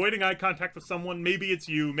 Well, he's avoiding eye contact with someone. Maybe it's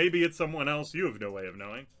you. Maybe it's someone else. You have no way of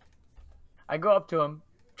knowing. I go up to him,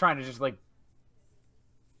 trying to just, like,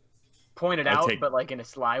 point it out, but, like, in a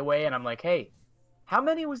sly way, and I'm like, hey, how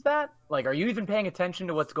many was that? Like, are you even paying attention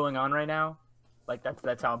to what's going on right now? Like,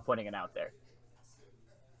 that's how I'm putting it out there.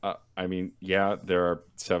 I mean, yeah, there are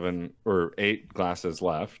 7 or 8 glasses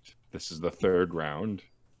left. This is the 3rd round.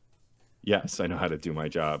 Yes, I know how to do my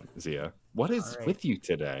job, Xia. What is with you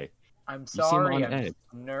today? I'm You seem sorry, on edge.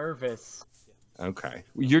 I'm nervous. Okay.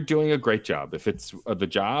 You're doing a great job. If it's the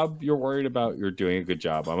job you're worried about, you're doing a good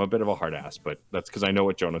job. I'm a bit of a hard ass, but that's because I know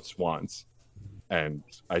what Jonas wants. And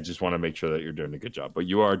I just want to make sure that you're doing a good job. But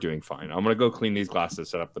you are doing fine. I'm going to go clean these glasses,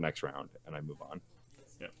 set up the next round, and I move on.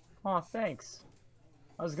 Yeah. Oh, thanks.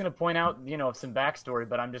 I was gonna point out, some backstory,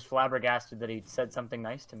 but I'm just flabbergasted that he said something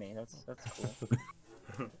nice to me. That's cool.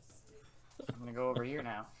 I'm gonna go over here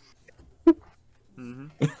now.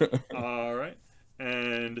 Mm-hmm. All right.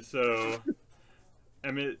 And so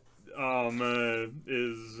Emmett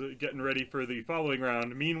is getting ready for the following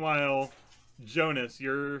round. Meanwhile, Jonas,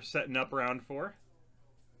 you're setting up round 4.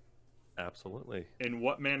 Absolutely. In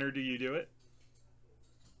what manner do you do it?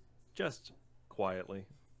 Just quietly,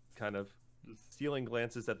 kind of stealing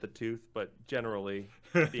glances at the tooth, but generally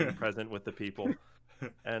being present with the people,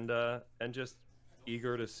 and just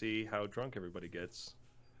eager to see how drunk everybody gets.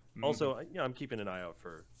 Also, I'm keeping an eye out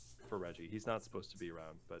for Reggie. He's not supposed to be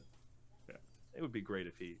around, but it would be great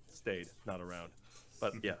if he stayed, not around.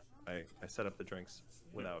 But yeah, I set up the drinks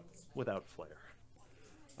without flair.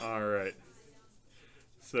 All right.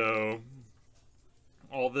 So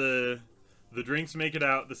all the drinks make it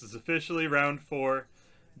out. This is officially round 4.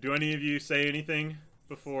 Do any of you say anything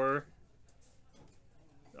before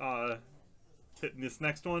hitting this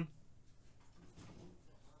next one?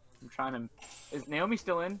 I'm trying to. Is Naomi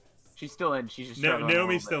still in? She's still in. She's just struggling a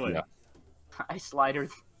Naomi's little still in. Yeah. bit. I slide her.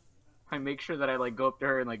 I make sure that I like go up to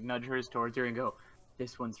her and like nudge hers towards her and go,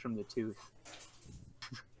 "This one's from the tooth."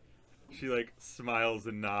 She like smiles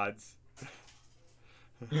and nods.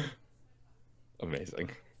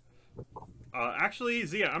 Amazing. Actually,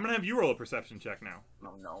 Xia, I'm gonna have you roll a perception check now.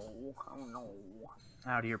 Oh no! Oh no!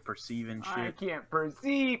 Out here perceiving I shit. can't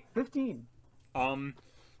perceive. 15.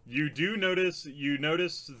 You do notice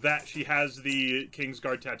that she has the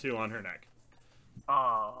Kingsguard tattoo on her neck.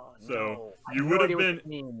 Oh So, no! I you have would no have idea what been- this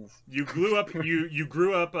means. You grew up. You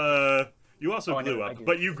grew up. You also Oh, I know, grew I up, do.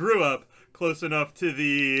 but you grew up close enough to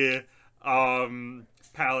the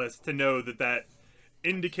palace to know that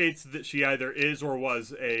indicates that she either is or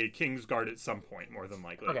was a Kingsguard at some point, more than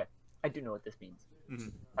likely. Okay, I do know what this means.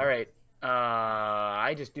 Mhm. All right.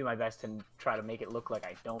 I just do my best to try to make it look like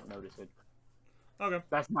I don't notice it. Okay.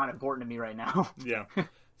 That's not important to me right now. Yeah.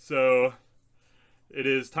 So it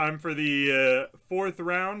is time for the 4th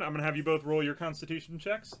round. I'm gonna have you both roll your Constitution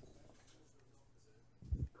checks.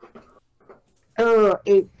 Oh,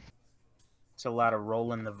 8. It's a lot of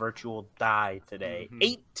rolling the virtual die today. Mhm.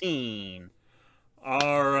 18.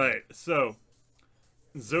 All right. So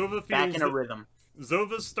Zova Back feels in a rhythm.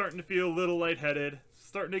 Zova's starting to feel a little lightheaded,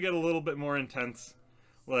 starting to get a little bit more intense,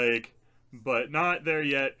 but not there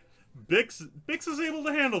yet. Bix is able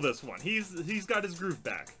to handle this one. He's got his groove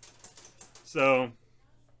back. So,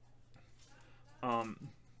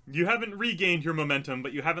 you haven't regained your momentum,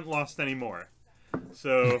 but you haven't lost any more.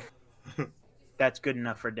 So, That's good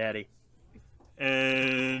enough for Daddy.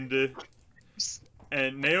 and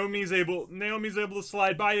Naomi's able to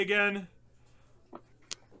slide by again.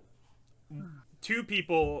 2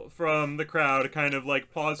 people from the crowd kind of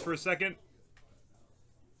like pause for a second.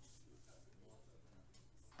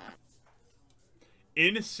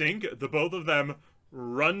 In sync, the both of them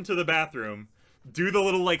run to the bathroom, do the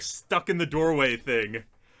little like stuck in the doorway thing,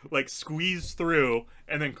 like squeeze through,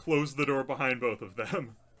 and then close the door behind both of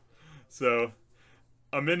them. So,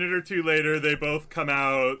 a minute or 2 later, they both come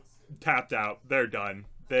out tapped out. They're done.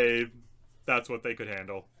 That's what they could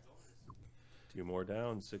handle. 2 more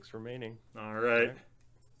down, 6 remaining. All right.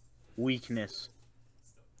 Weakness.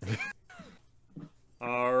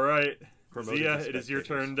 All right. Promoted Xia, to it is your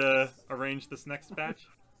spectators. turn to arrange this next batch.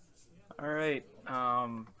 All right.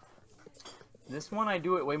 This one I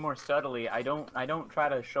do it way more subtly. I don't try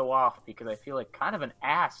to show off because I feel like kind of an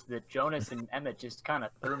ass that Jonas and Emmett just kind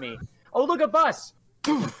of threw me. Oh, look, a bus!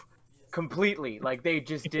 Poof! Completely. Like they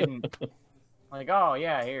just didn't. Like, oh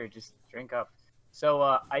yeah, here, just drink up.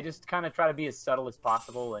 So I just kind of try to be as subtle as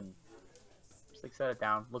possible and just like set it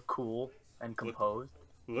down, look cool and composed.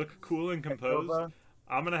 Look cool and composed. Nova.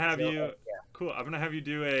 I'm gonna have you. Yeah. Cool. I'm gonna have you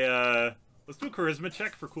do a. Let's do a charisma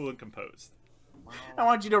check for cool and composed. I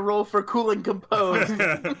want you to roll for cool and composed.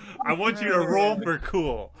 I want you to roll for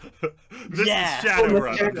cool. This Yeah. is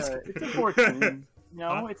Shadowrun. It's a 14. No,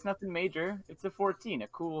 Huh? it's nothing major. It's a 14, a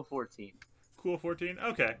cool 14. Cool 14.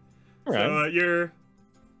 Okay. All So right. you're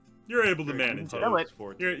able to manage it. Tell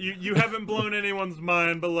it. You haven't blown anyone's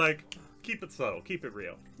mind, but like keep it subtle, keep it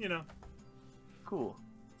real. You know, Cool.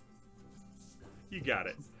 you got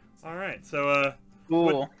it. All right. So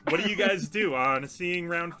Cool. what do you guys do on seeing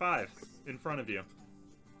round 5 in front of you?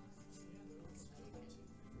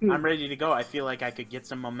 I'm ready to go. I feel like I could get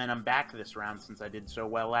some momentum back this round since I did so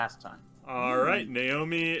well last time. All right,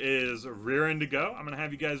 Naomi is rearing to go. I'm gonna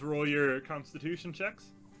have you guys roll your Constitution checks.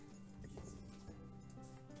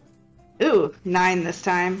 Ooh, 9 this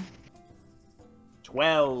time.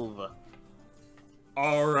 12.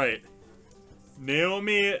 All right,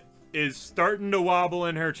 Naomi is starting to wobble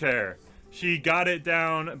in her chair. She got it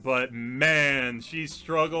down, but man, she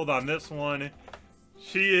struggled on this one.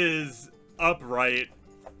 She is upright,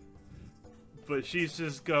 but she's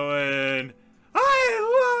just going,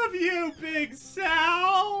 I love you, Big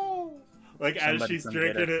Sal! Like, as Somebody she's come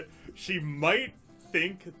drinking get her. it, she might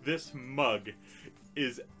think this mug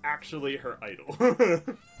is actually her idol.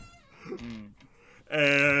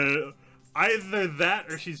 And either that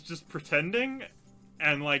or she's just pretending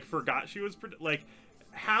and, like, forgot she was like,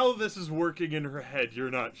 how this is working in her head, you're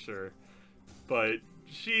not sure. But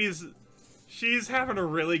she's having a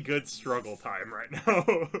really good struggle time right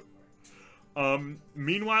now.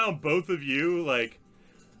 Meanwhile, both of you, like,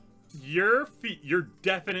 you're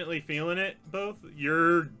definitely feeling it, both.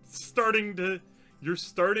 You're starting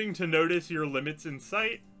to notice your limits in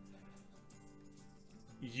sight.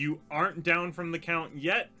 You aren't down from the count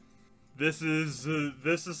yet. This is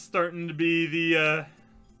starting to be the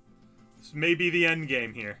this may be the end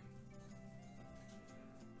game here.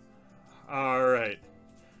 All right.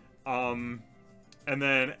 And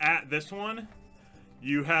then at this one,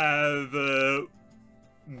 you have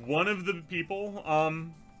one of the people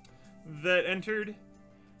that entered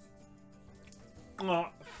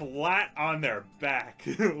flat on their back.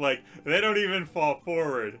 Like, they don't even fall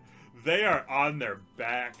forward. They are on their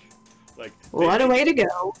back. Like, What a way to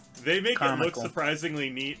go. they make it look Comical. surprisingly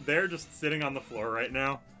neat. They're just sitting on the floor right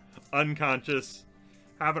now, unconscious,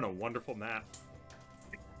 having a wonderful nap.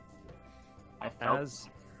 I felt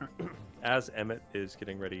As Emmett is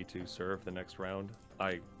getting ready to serve the next round,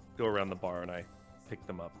 I go around the bar and I pick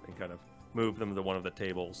them up and kind of move them to one of the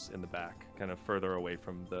tables in the back, kind of further away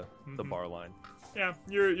from the bar line. Yeah,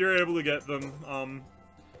 you're able to get them.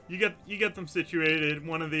 You get them situated.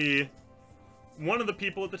 One of the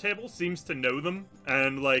people at the table seems to know them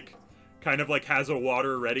and like kind of like has a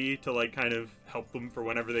water ready to like kind of help them for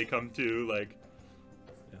whenever they come to. Like,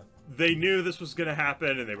 Yeah. they knew this was gonna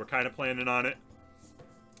happen and they were kind of planning on it.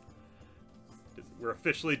 We're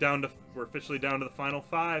officially down to the final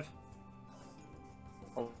 5.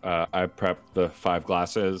 I prep the 5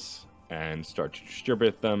 glasses and start to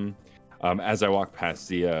distribute them. As I walk past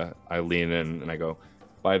Xia, I lean in and I go,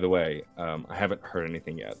 by the way, I haven't heard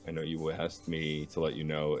anything yet. I know you asked me to let you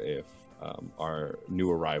know if our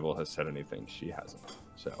new arrival has said anything. She hasn't.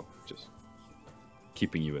 So just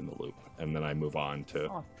keeping you in the loop. And then I move on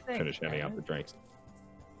to finish handing out the drinks.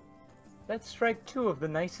 That's strike 2 of the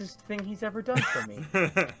nicest thing he's ever done for me.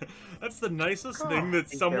 That's the nicest God. thing that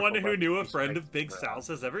Be someone careful who about knew a these friend strikes, of Big bro. Sal's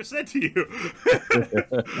has ever said to you.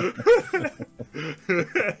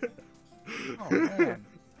 Oh man.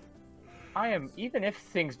 I am, even if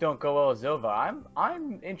things don't go well with Zova,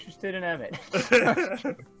 I'm interested in Emmett.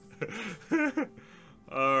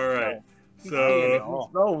 All right. No. So,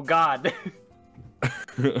 Oh god.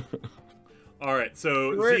 all right.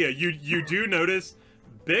 So Xia, you do notice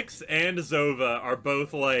Bix and Zova are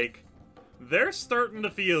both like they're starting to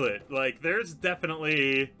feel it. Like there's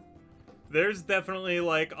definitely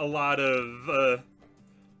like a lot of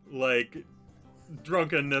like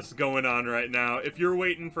drunkenness going on right now. If you're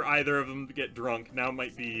waiting for either of them to get drunk, now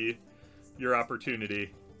might be your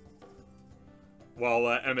opportunity. While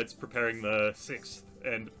Emmett's preparing the 6th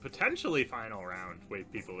and potentially final round.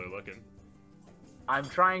 Wait, people are looking. I'm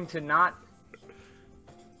trying to not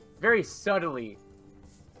very subtly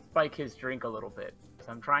spike his drink a little bit.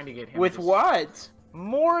 So I'm trying to get him With to what?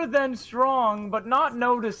 more than strong, but not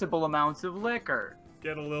noticeable amounts of liquor.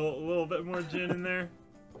 Get a little bit more gin in there.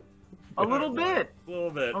 A little bit. A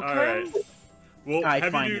little bit. Okay. All right. Well, I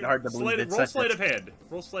have find you it hard to believe it's roll such sleight a- of hand.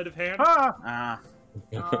 Roll sleight of hand. Ah.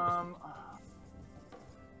 Ah,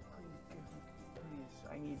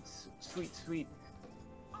 Please, I need sweet.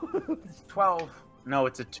 It's 12. no,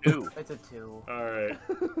 it's a 2. It's a 2. All right.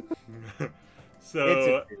 It's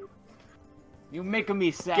So a 2. You making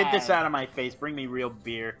me sad. Get this out of my face. Bring me real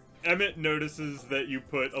beer. Emmett notices that you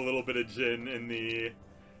put a little bit of gin in the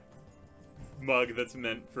mug that's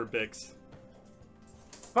meant for Bix.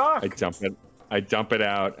 Fuck. I dump it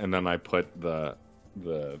out, and then I put the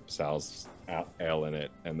Sal's ale in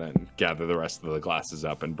it, and then gather the rest of the glasses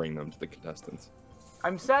up and bring them to the contestants.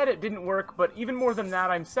 I'm sad it didn't work, but even more than that,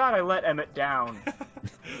 I'm sad I let Emmett down.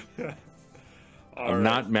 I'm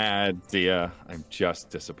not mad, Xia. I'm just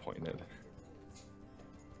disappointed.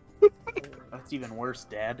 That's even worse,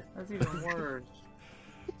 Dad. That's even worse.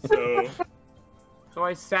 So So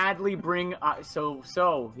I sadly bring.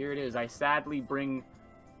 So here it is. I sadly bring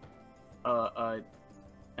an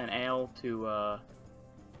ale to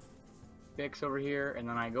Bix over here, and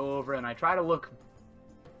then I go over and I try to look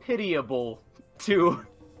pitiable to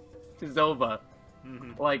Zova.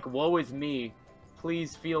 Like, woe is me.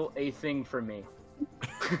 Please feel a thing for me.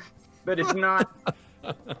 But it's not.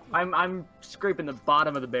 I'm scraping the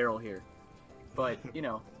bottom of the barrel here. But you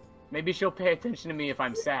know, maybe she'll pay attention to me if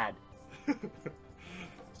I'm sad.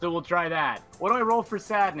 So we'll try that. What do I roll for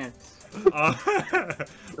sadness?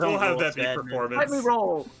 we'll have that be sadness. performance. Let me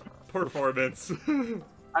roll. Performance.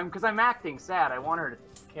 Because I'm acting sad. I want her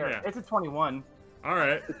to care. Yeah. It's a 21. All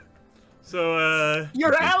right. So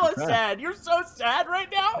You're hella sad. You're so sad right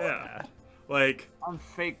now. yeah, like I'm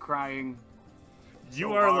fake crying. you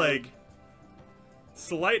So are hard. like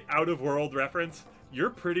slight out of world reference. You're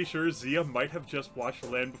pretty sure Xia might have just watched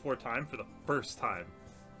Land Before Time for the first time.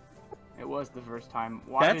 It was the first time.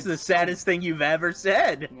 Why That's did the saddest thing you've ever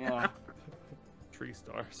said. Yeah. Tree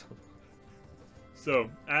stars. So,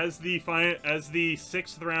 as the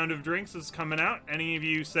sixth round of drinks is coming out, any of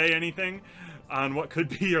you say anything on what could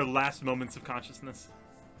be your last moments of consciousness?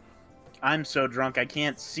 I'm so drunk I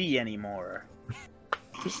can't see anymore.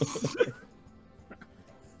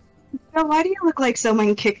 So why do you look like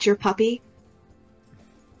someone kicked your puppy?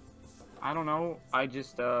 I don't know. I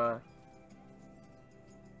just I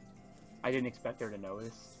didn't expect her to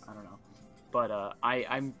notice. I don't know. But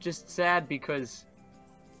I'm just sad because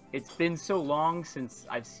it's been so long since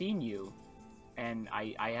I've seen you, and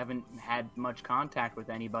I haven't had much contact with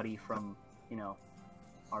anybody from, you know,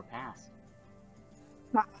 our past.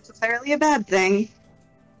 Not necessarily a bad thing.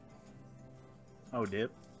 Oh,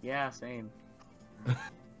 dip. Yeah, same.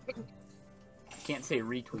 Can't say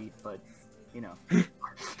retweet, but you know.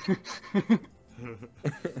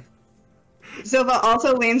 Zilva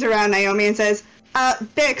also leans around Naomi and says,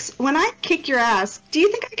 Bix, when I kick your ass, do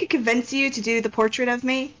you think I could convince you to do the portrait of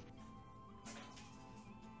me?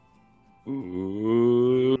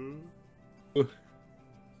 Ooh.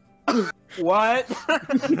 What?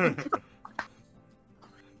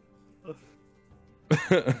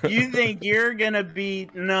 You think you're gonna be...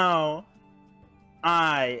 No.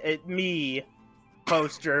 Me.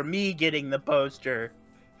 Poster. Me getting the poster.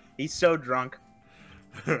 He's so drunk.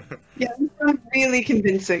 Yeah, it's really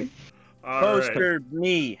convincing. All Poster. right.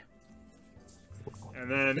 Me. And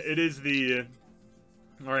then it is the...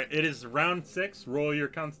 Alright, it is round 6. Roll your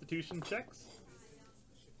constitution checks.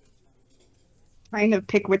 Trying to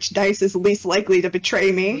pick which dice is least likely to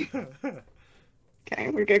betray me. Okay,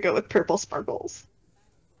 we're gonna go with purple sparkles.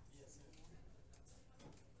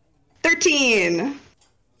 13!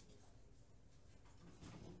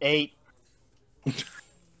 8.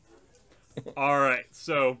 Alright,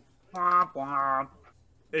 so Womp womp.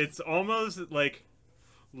 it's almost like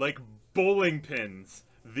bowling pins.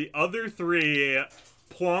 The other 3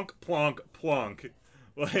 plonk, plonk, plonk.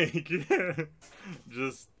 Like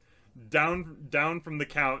just down from the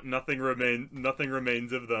count, nothing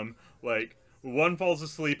remains of them. Like one falls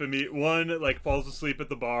asleep one like falls asleep at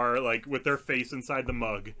the bar, like with their face inside the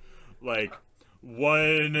mug. Like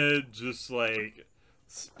one just like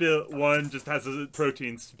one just has a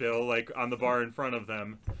protein spill like on the bar in front of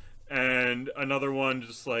them, and another one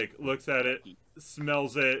just like looks at it,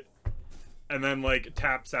 smells it, and then like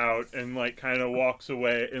taps out and like kind of walks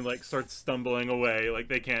away and like starts stumbling away like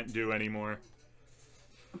they can't do anymore.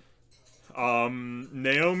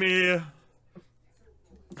 Naomi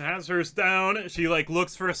has hers down. She like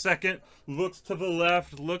looks for a second, looks to the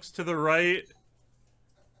left, looks to the right.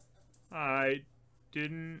 I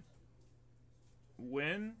didn't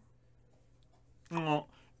win. Oh,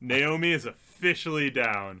 Naomi is officially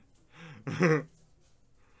down.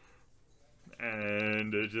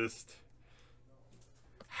 And just...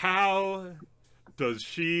 How does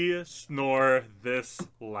she snore this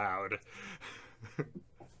loud?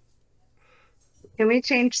 Can we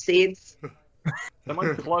change seats?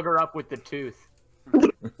 Someone plug her up with the tooth.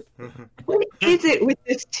 What is it with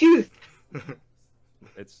this tooth?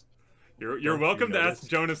 It's You're Don't welcome you to notice? ask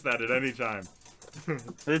Jonas that at any time.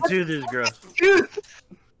 The tooth is gross. Tooth!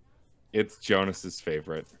 It's Jonas's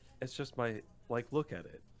favorite. it's just my look at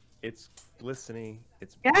it. It's glistening.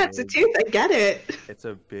 It's Yeah, it's a big, tooth, I get it. It's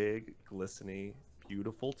a big, glistening,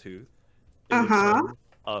 beautiful tooth. Uh-huh. Was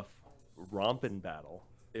a romping battle.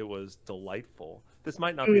 It was delightful. This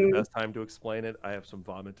might not be the best time to explain it. I have some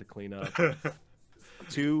vomit to clean up.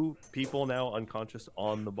 2 people now unconscious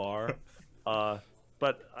on the bar. But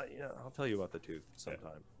I'll tell you about the tooth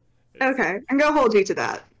sometime. Okay, I'm gonna hold you to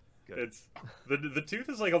that. Good. It's the tooth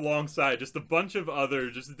is like alongside just a bunch of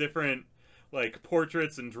other just different like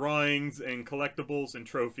portraits and drawings and collectibles and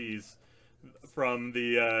trophies from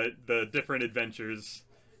the different adventures.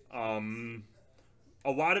 A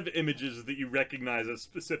lot of images that you recognize as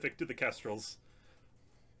specific to the Kestrels.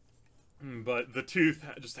 But the tooth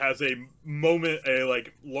just has a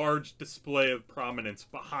like large display of prominence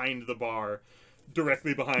behind the bar,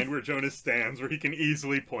 directly behind where Jonas stands, where he can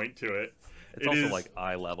easily point to it. It's also like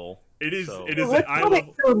eye level. It is. so- It is Look an eye at it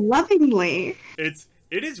level. so lovingly. It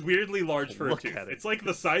is weirdly large for a Look tooth. at it. It's like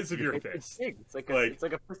the size of your It's fist. big. It's like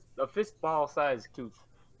Like- a fist ball sized tooth.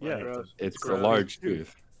 Yeah, Gross. It's a gross. large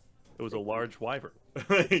tooth. It was a large wyvern.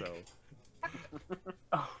 Like, So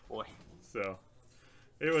Oh boy. so,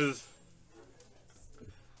 it was.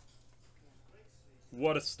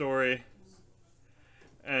 What a story.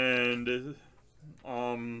 And,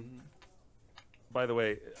 by the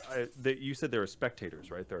way, you said there are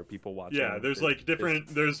spectators, right? There are people watching. yeah, there's It- like different.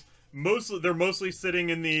 They're mostly sitting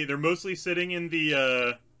in the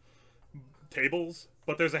tables,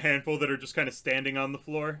 but there's a handful that are just kind of standing on the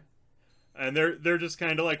floor, and they're just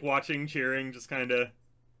kind of like watching, cheering, just kind of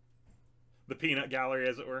the peanut gallery,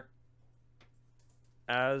 as it were.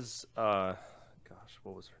 As gosh,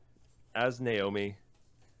 what was her? As Naomi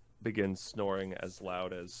begins snoring as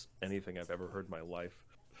loud as anything I've ever heard in my life,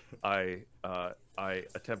 I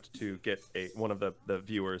attempt to get one of the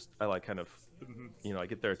viewers. I like kind of, I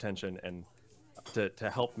get their attention and to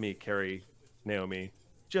help me carry Naomi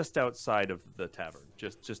just outside of the tavern,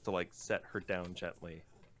 just to like set her down gently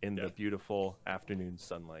in the beautiful afternoon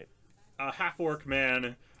sunlight. A half-orc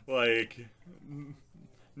man like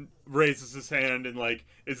raises his hand and like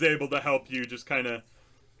is able to help you just kind of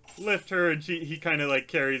lift her, and he kind of like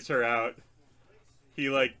carries her out. He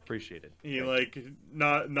like appreciate it. He like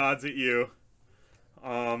nods at you.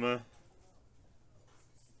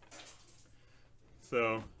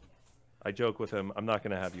 So I joke with him, I'm not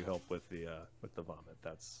going to have you help with the vomit.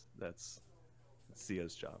 That's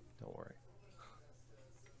Xia's job. Don't worry.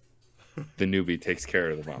 The newbie takes care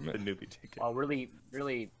of the vomit. The newbie takes care. Well, really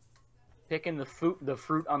picking the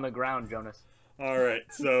fruit on the ground, Jonas. all right,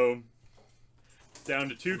 so down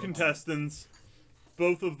to 2 contestants,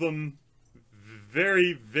 both of them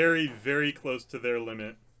very, very, very close to their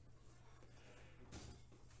limit.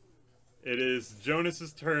 It is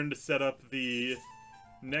Jonas's turn to set up the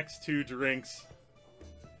next 2 drinks.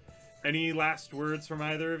 Any last words from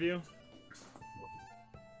either of you?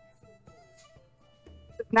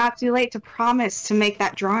 It's not too late to promise to make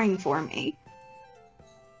that drawing for me.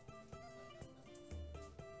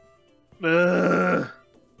 All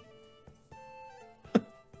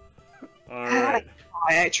right.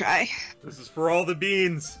 I try. This is for all the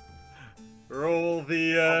beans. Roll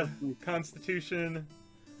the Constitution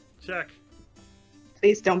check.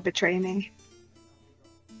 Please don't betray me.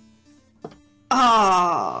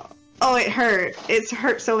 Oh, it hurt. It's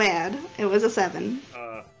hurt so bad. It was a 7.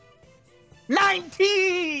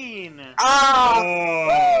 19!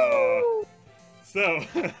 Oh! So...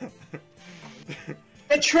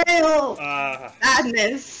 Betrayal!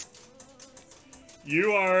 Madness!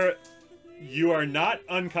 You are not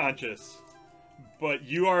unconscious, but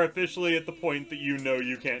you are officially at the point that you know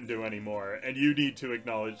you can't do anymore, and you need to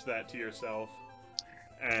acknowledge that to yourself.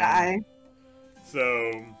 And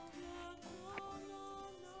so,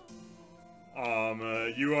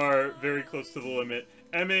 you are very close to the limit.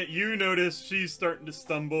 Emmett, you notice she's starting to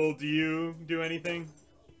stumble. Do you do anything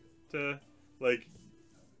to, like,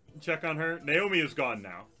 check on her? Naomi is gone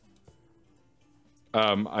now.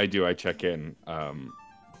 I do. I check in. Are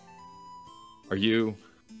you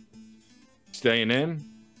staying in?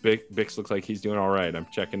 Bix looks like he's doing all right. I'm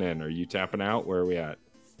checking in. Are you tapping out? Where are we at?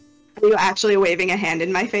 Are you actually waving a hand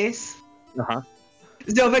in my face? Uh-huh.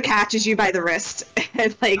 Zova catches you by the wrist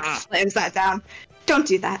and, like, slams that down. Don't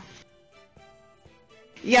do that.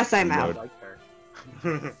 Yes, I'm out. I like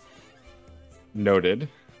her. Noted.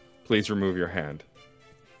 Please remove your hand.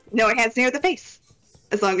 No hands near the face.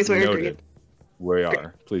 As long as we're agreed. Noted. We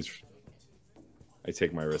are. Please. I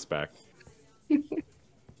take my wrist back.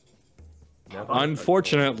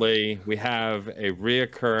 Unfortunately, we have a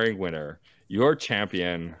reoccurring winner. Your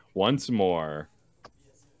champion, once more,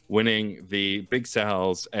 winning the Big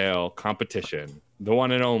Sal's Ale competition. The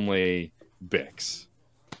one and only Bix.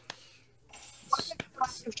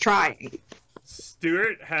 Trying.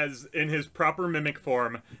 Stuart has, in his proper mimic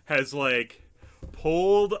form, has like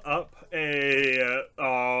pulled up a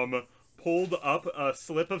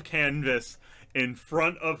slip of canvas in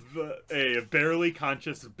front of a barely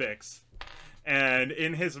conscious Bix, and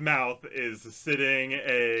in his mouth is sitting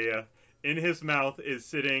a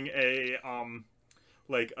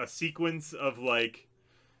like a sequence of like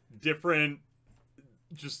different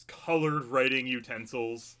just colored writing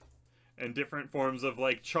utensils and different forms of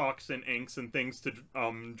like chalks and inks and things to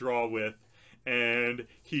draw with, and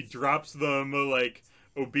he drops them like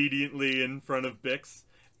obediently in front of Bix,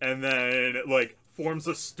 and then like forms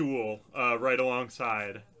a stool right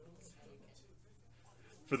alongside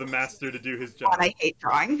for the master to do his job. God, I hate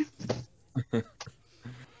drawing.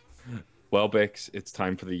 Well, Bix, it's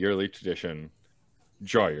time for the yearly tradition.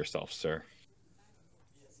 Draw yourself, sir.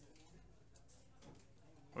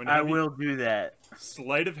 I will do that.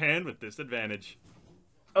 Sleight of hand with disadvantage.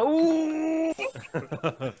 Oh!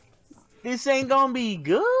 This ain't gonna be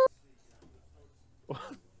good.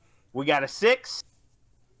 We got a 6.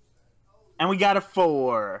 And we got a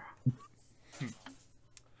 4.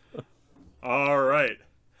 All right.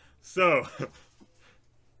 So,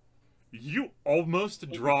 you almost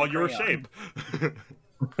draw your shape.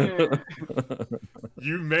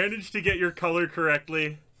 You managed to get your color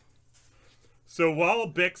correctly. So So while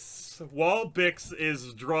Bix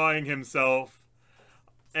is drawing himself,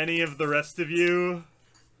 any of the rest of you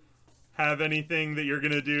have anything that you're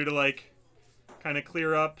gonna do to like kind of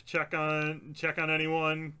clear up, check on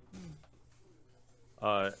anyone?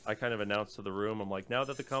 I kind of announced to the room, I'm like, now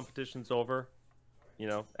that the competition's over, you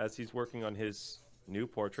know, as he's working on his new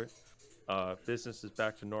portrait, business is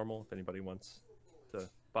back to normal if anybody wants to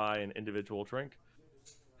buy an individual drink.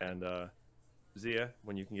 And Xia,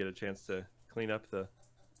 when you can get a chance to clean up the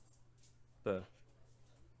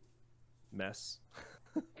mess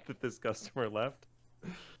that this customer left.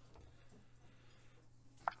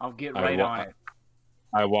 I'll get right on it.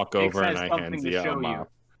 I walk Bix over and has I hand something to Xia show a you.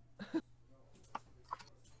 mop.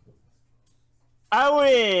 I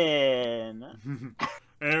win!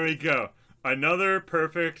 There we go. Another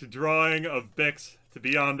perfect drawing of Bix to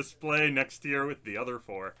be on display next year with the other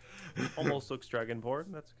 4. Almost looks Dragonborn.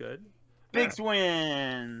 That's good. Bix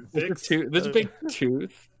wins! There's a big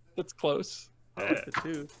tooth. That's close. I like the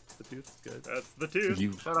tooth. The tooth is good. That's the tooth.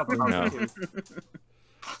 You Shut up. no.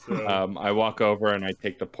 So, I walk over and I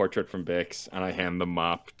take the portrait from Bix and I hand the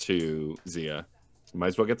mop to Xia. Might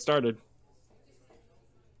as well get started.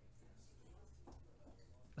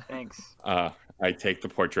 Thanks. I take the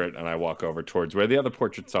portrait and I walk over towards where the other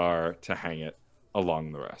portraits are to hang it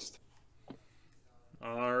along the rest.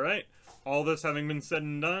 all right. All this having been said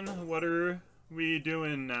and done, what are we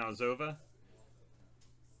doing now, Zova?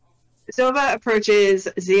 Zova approaches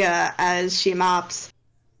Xia as she mops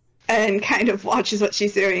and kind of watches what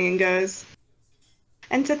she's doing and goes,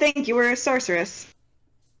 "And to think you were a sorceress."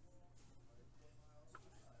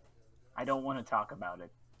 I don't want to talk about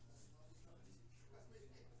it.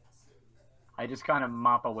 I just kind of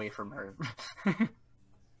mop away from her.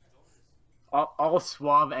 all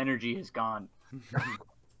suave energy is gone.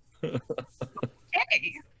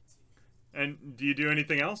 Hey! And do you do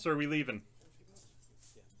anything else, or are we leaving?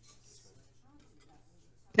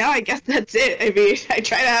 No, I guess that's it. I mean, I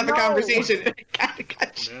try to have a conversation and I kind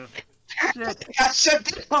of got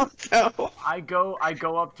shut down, so... I go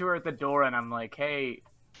up to her at the door and I'm like, "Hey,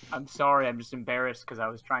 I'm sorry. I'm just embarrassed because I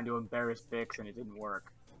was trying to embarrass Bix and it didn't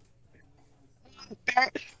work."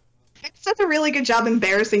 Bix does a really good job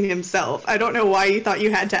embarrassing himself. I don't know why you thought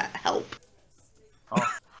you had to help.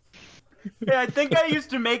 Oh, Yeah, I think I used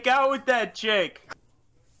to make out with that chick.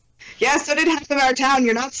 Yeah, so did half of our town.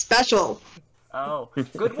 You're not special. oh,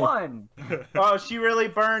 good one. Oh, she really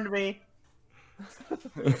burned me.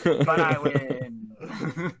 But I win.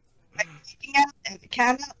 I'm speaking out and I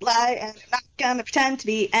cannot lie and I'm not gonna pretend to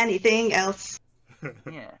be anything else.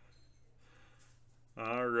 Yeah.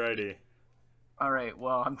 Alrighty. All right.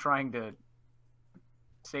 Well, I'm trying to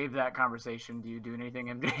save that conversation. Do you do anything,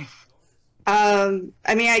 MJ?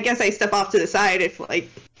 I mean, I guess I step off to the side if, like,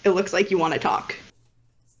 it looks like you want to talk.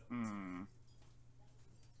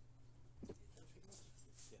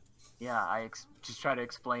 Yeah, I just try to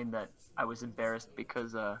explain that I was embarrassed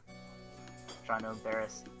because trying to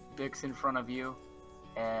embarrass Bix in front of you,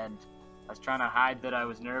 and I was trying to hide that I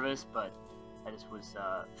was nervous, but I just was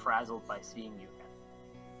frazzled by seeing you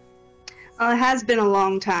again. Well, it has been a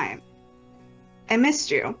long time. I missed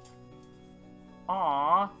you.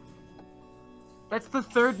 Aww. That's the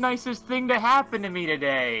third nicest thing to happen to me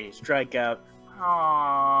today. Strikeout.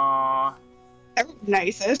 Aww.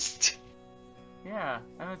 Nicest. Yeah,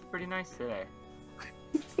 that was pretty nice today.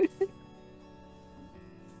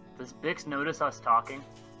 Does Bix notice us talking?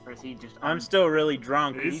 Or is he just... I'm still really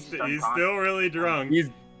drunk. He's still really drunk. He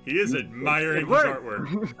is admiring his worked.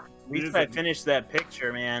 artwork. At least I finished that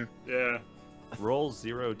picture, man. Yeah. Roll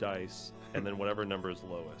 0 dice, and then whatever number is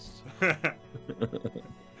lowest.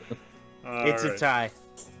 It's a tie.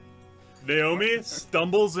 Naomi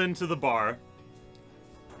stumbles into the bar.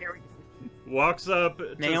 Walks up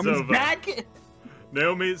to Naomi's Zova. back.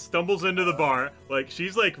 Naomi stumbles into the bar. Like,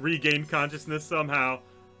 she's, like, regained consciousness somehow.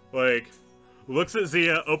 Like, looks at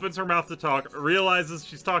Xia, opens her mouth to talk, realizes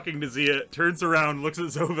she's talking to Xia, turns around, looks at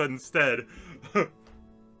Zova instead.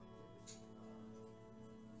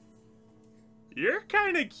 You're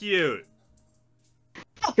kind of cute.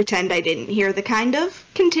 I'll pretend I didn't hear the kind of.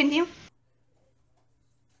 Continue.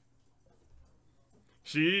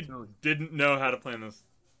 She didn't know how to plan this.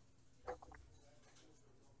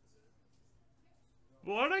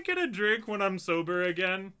 Want I get a drink when I'm sober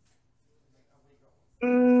again?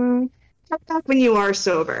 Talk when you are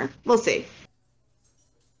sober. We'll see.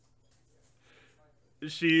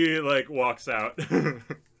 She, like, walks out.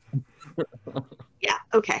 Yeah,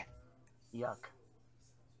 okay. Yuck.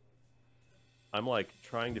 I'm like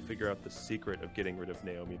trying to figure out the secret of getting rid of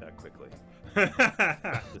Naomi that quickly.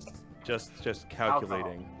 Just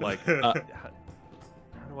calculating. Like,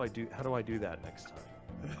 How do I do that next time?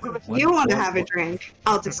 If you want to have a drink,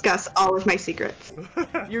 I'll discuss all of my secrets.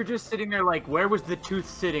 You're just sitting there like, where was the tooth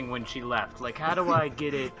sitting when she left? Like, how do I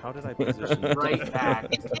get it How did I position it? right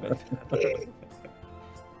back?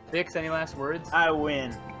 Bix, any last words? I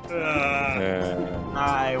win.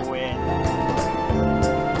 I win.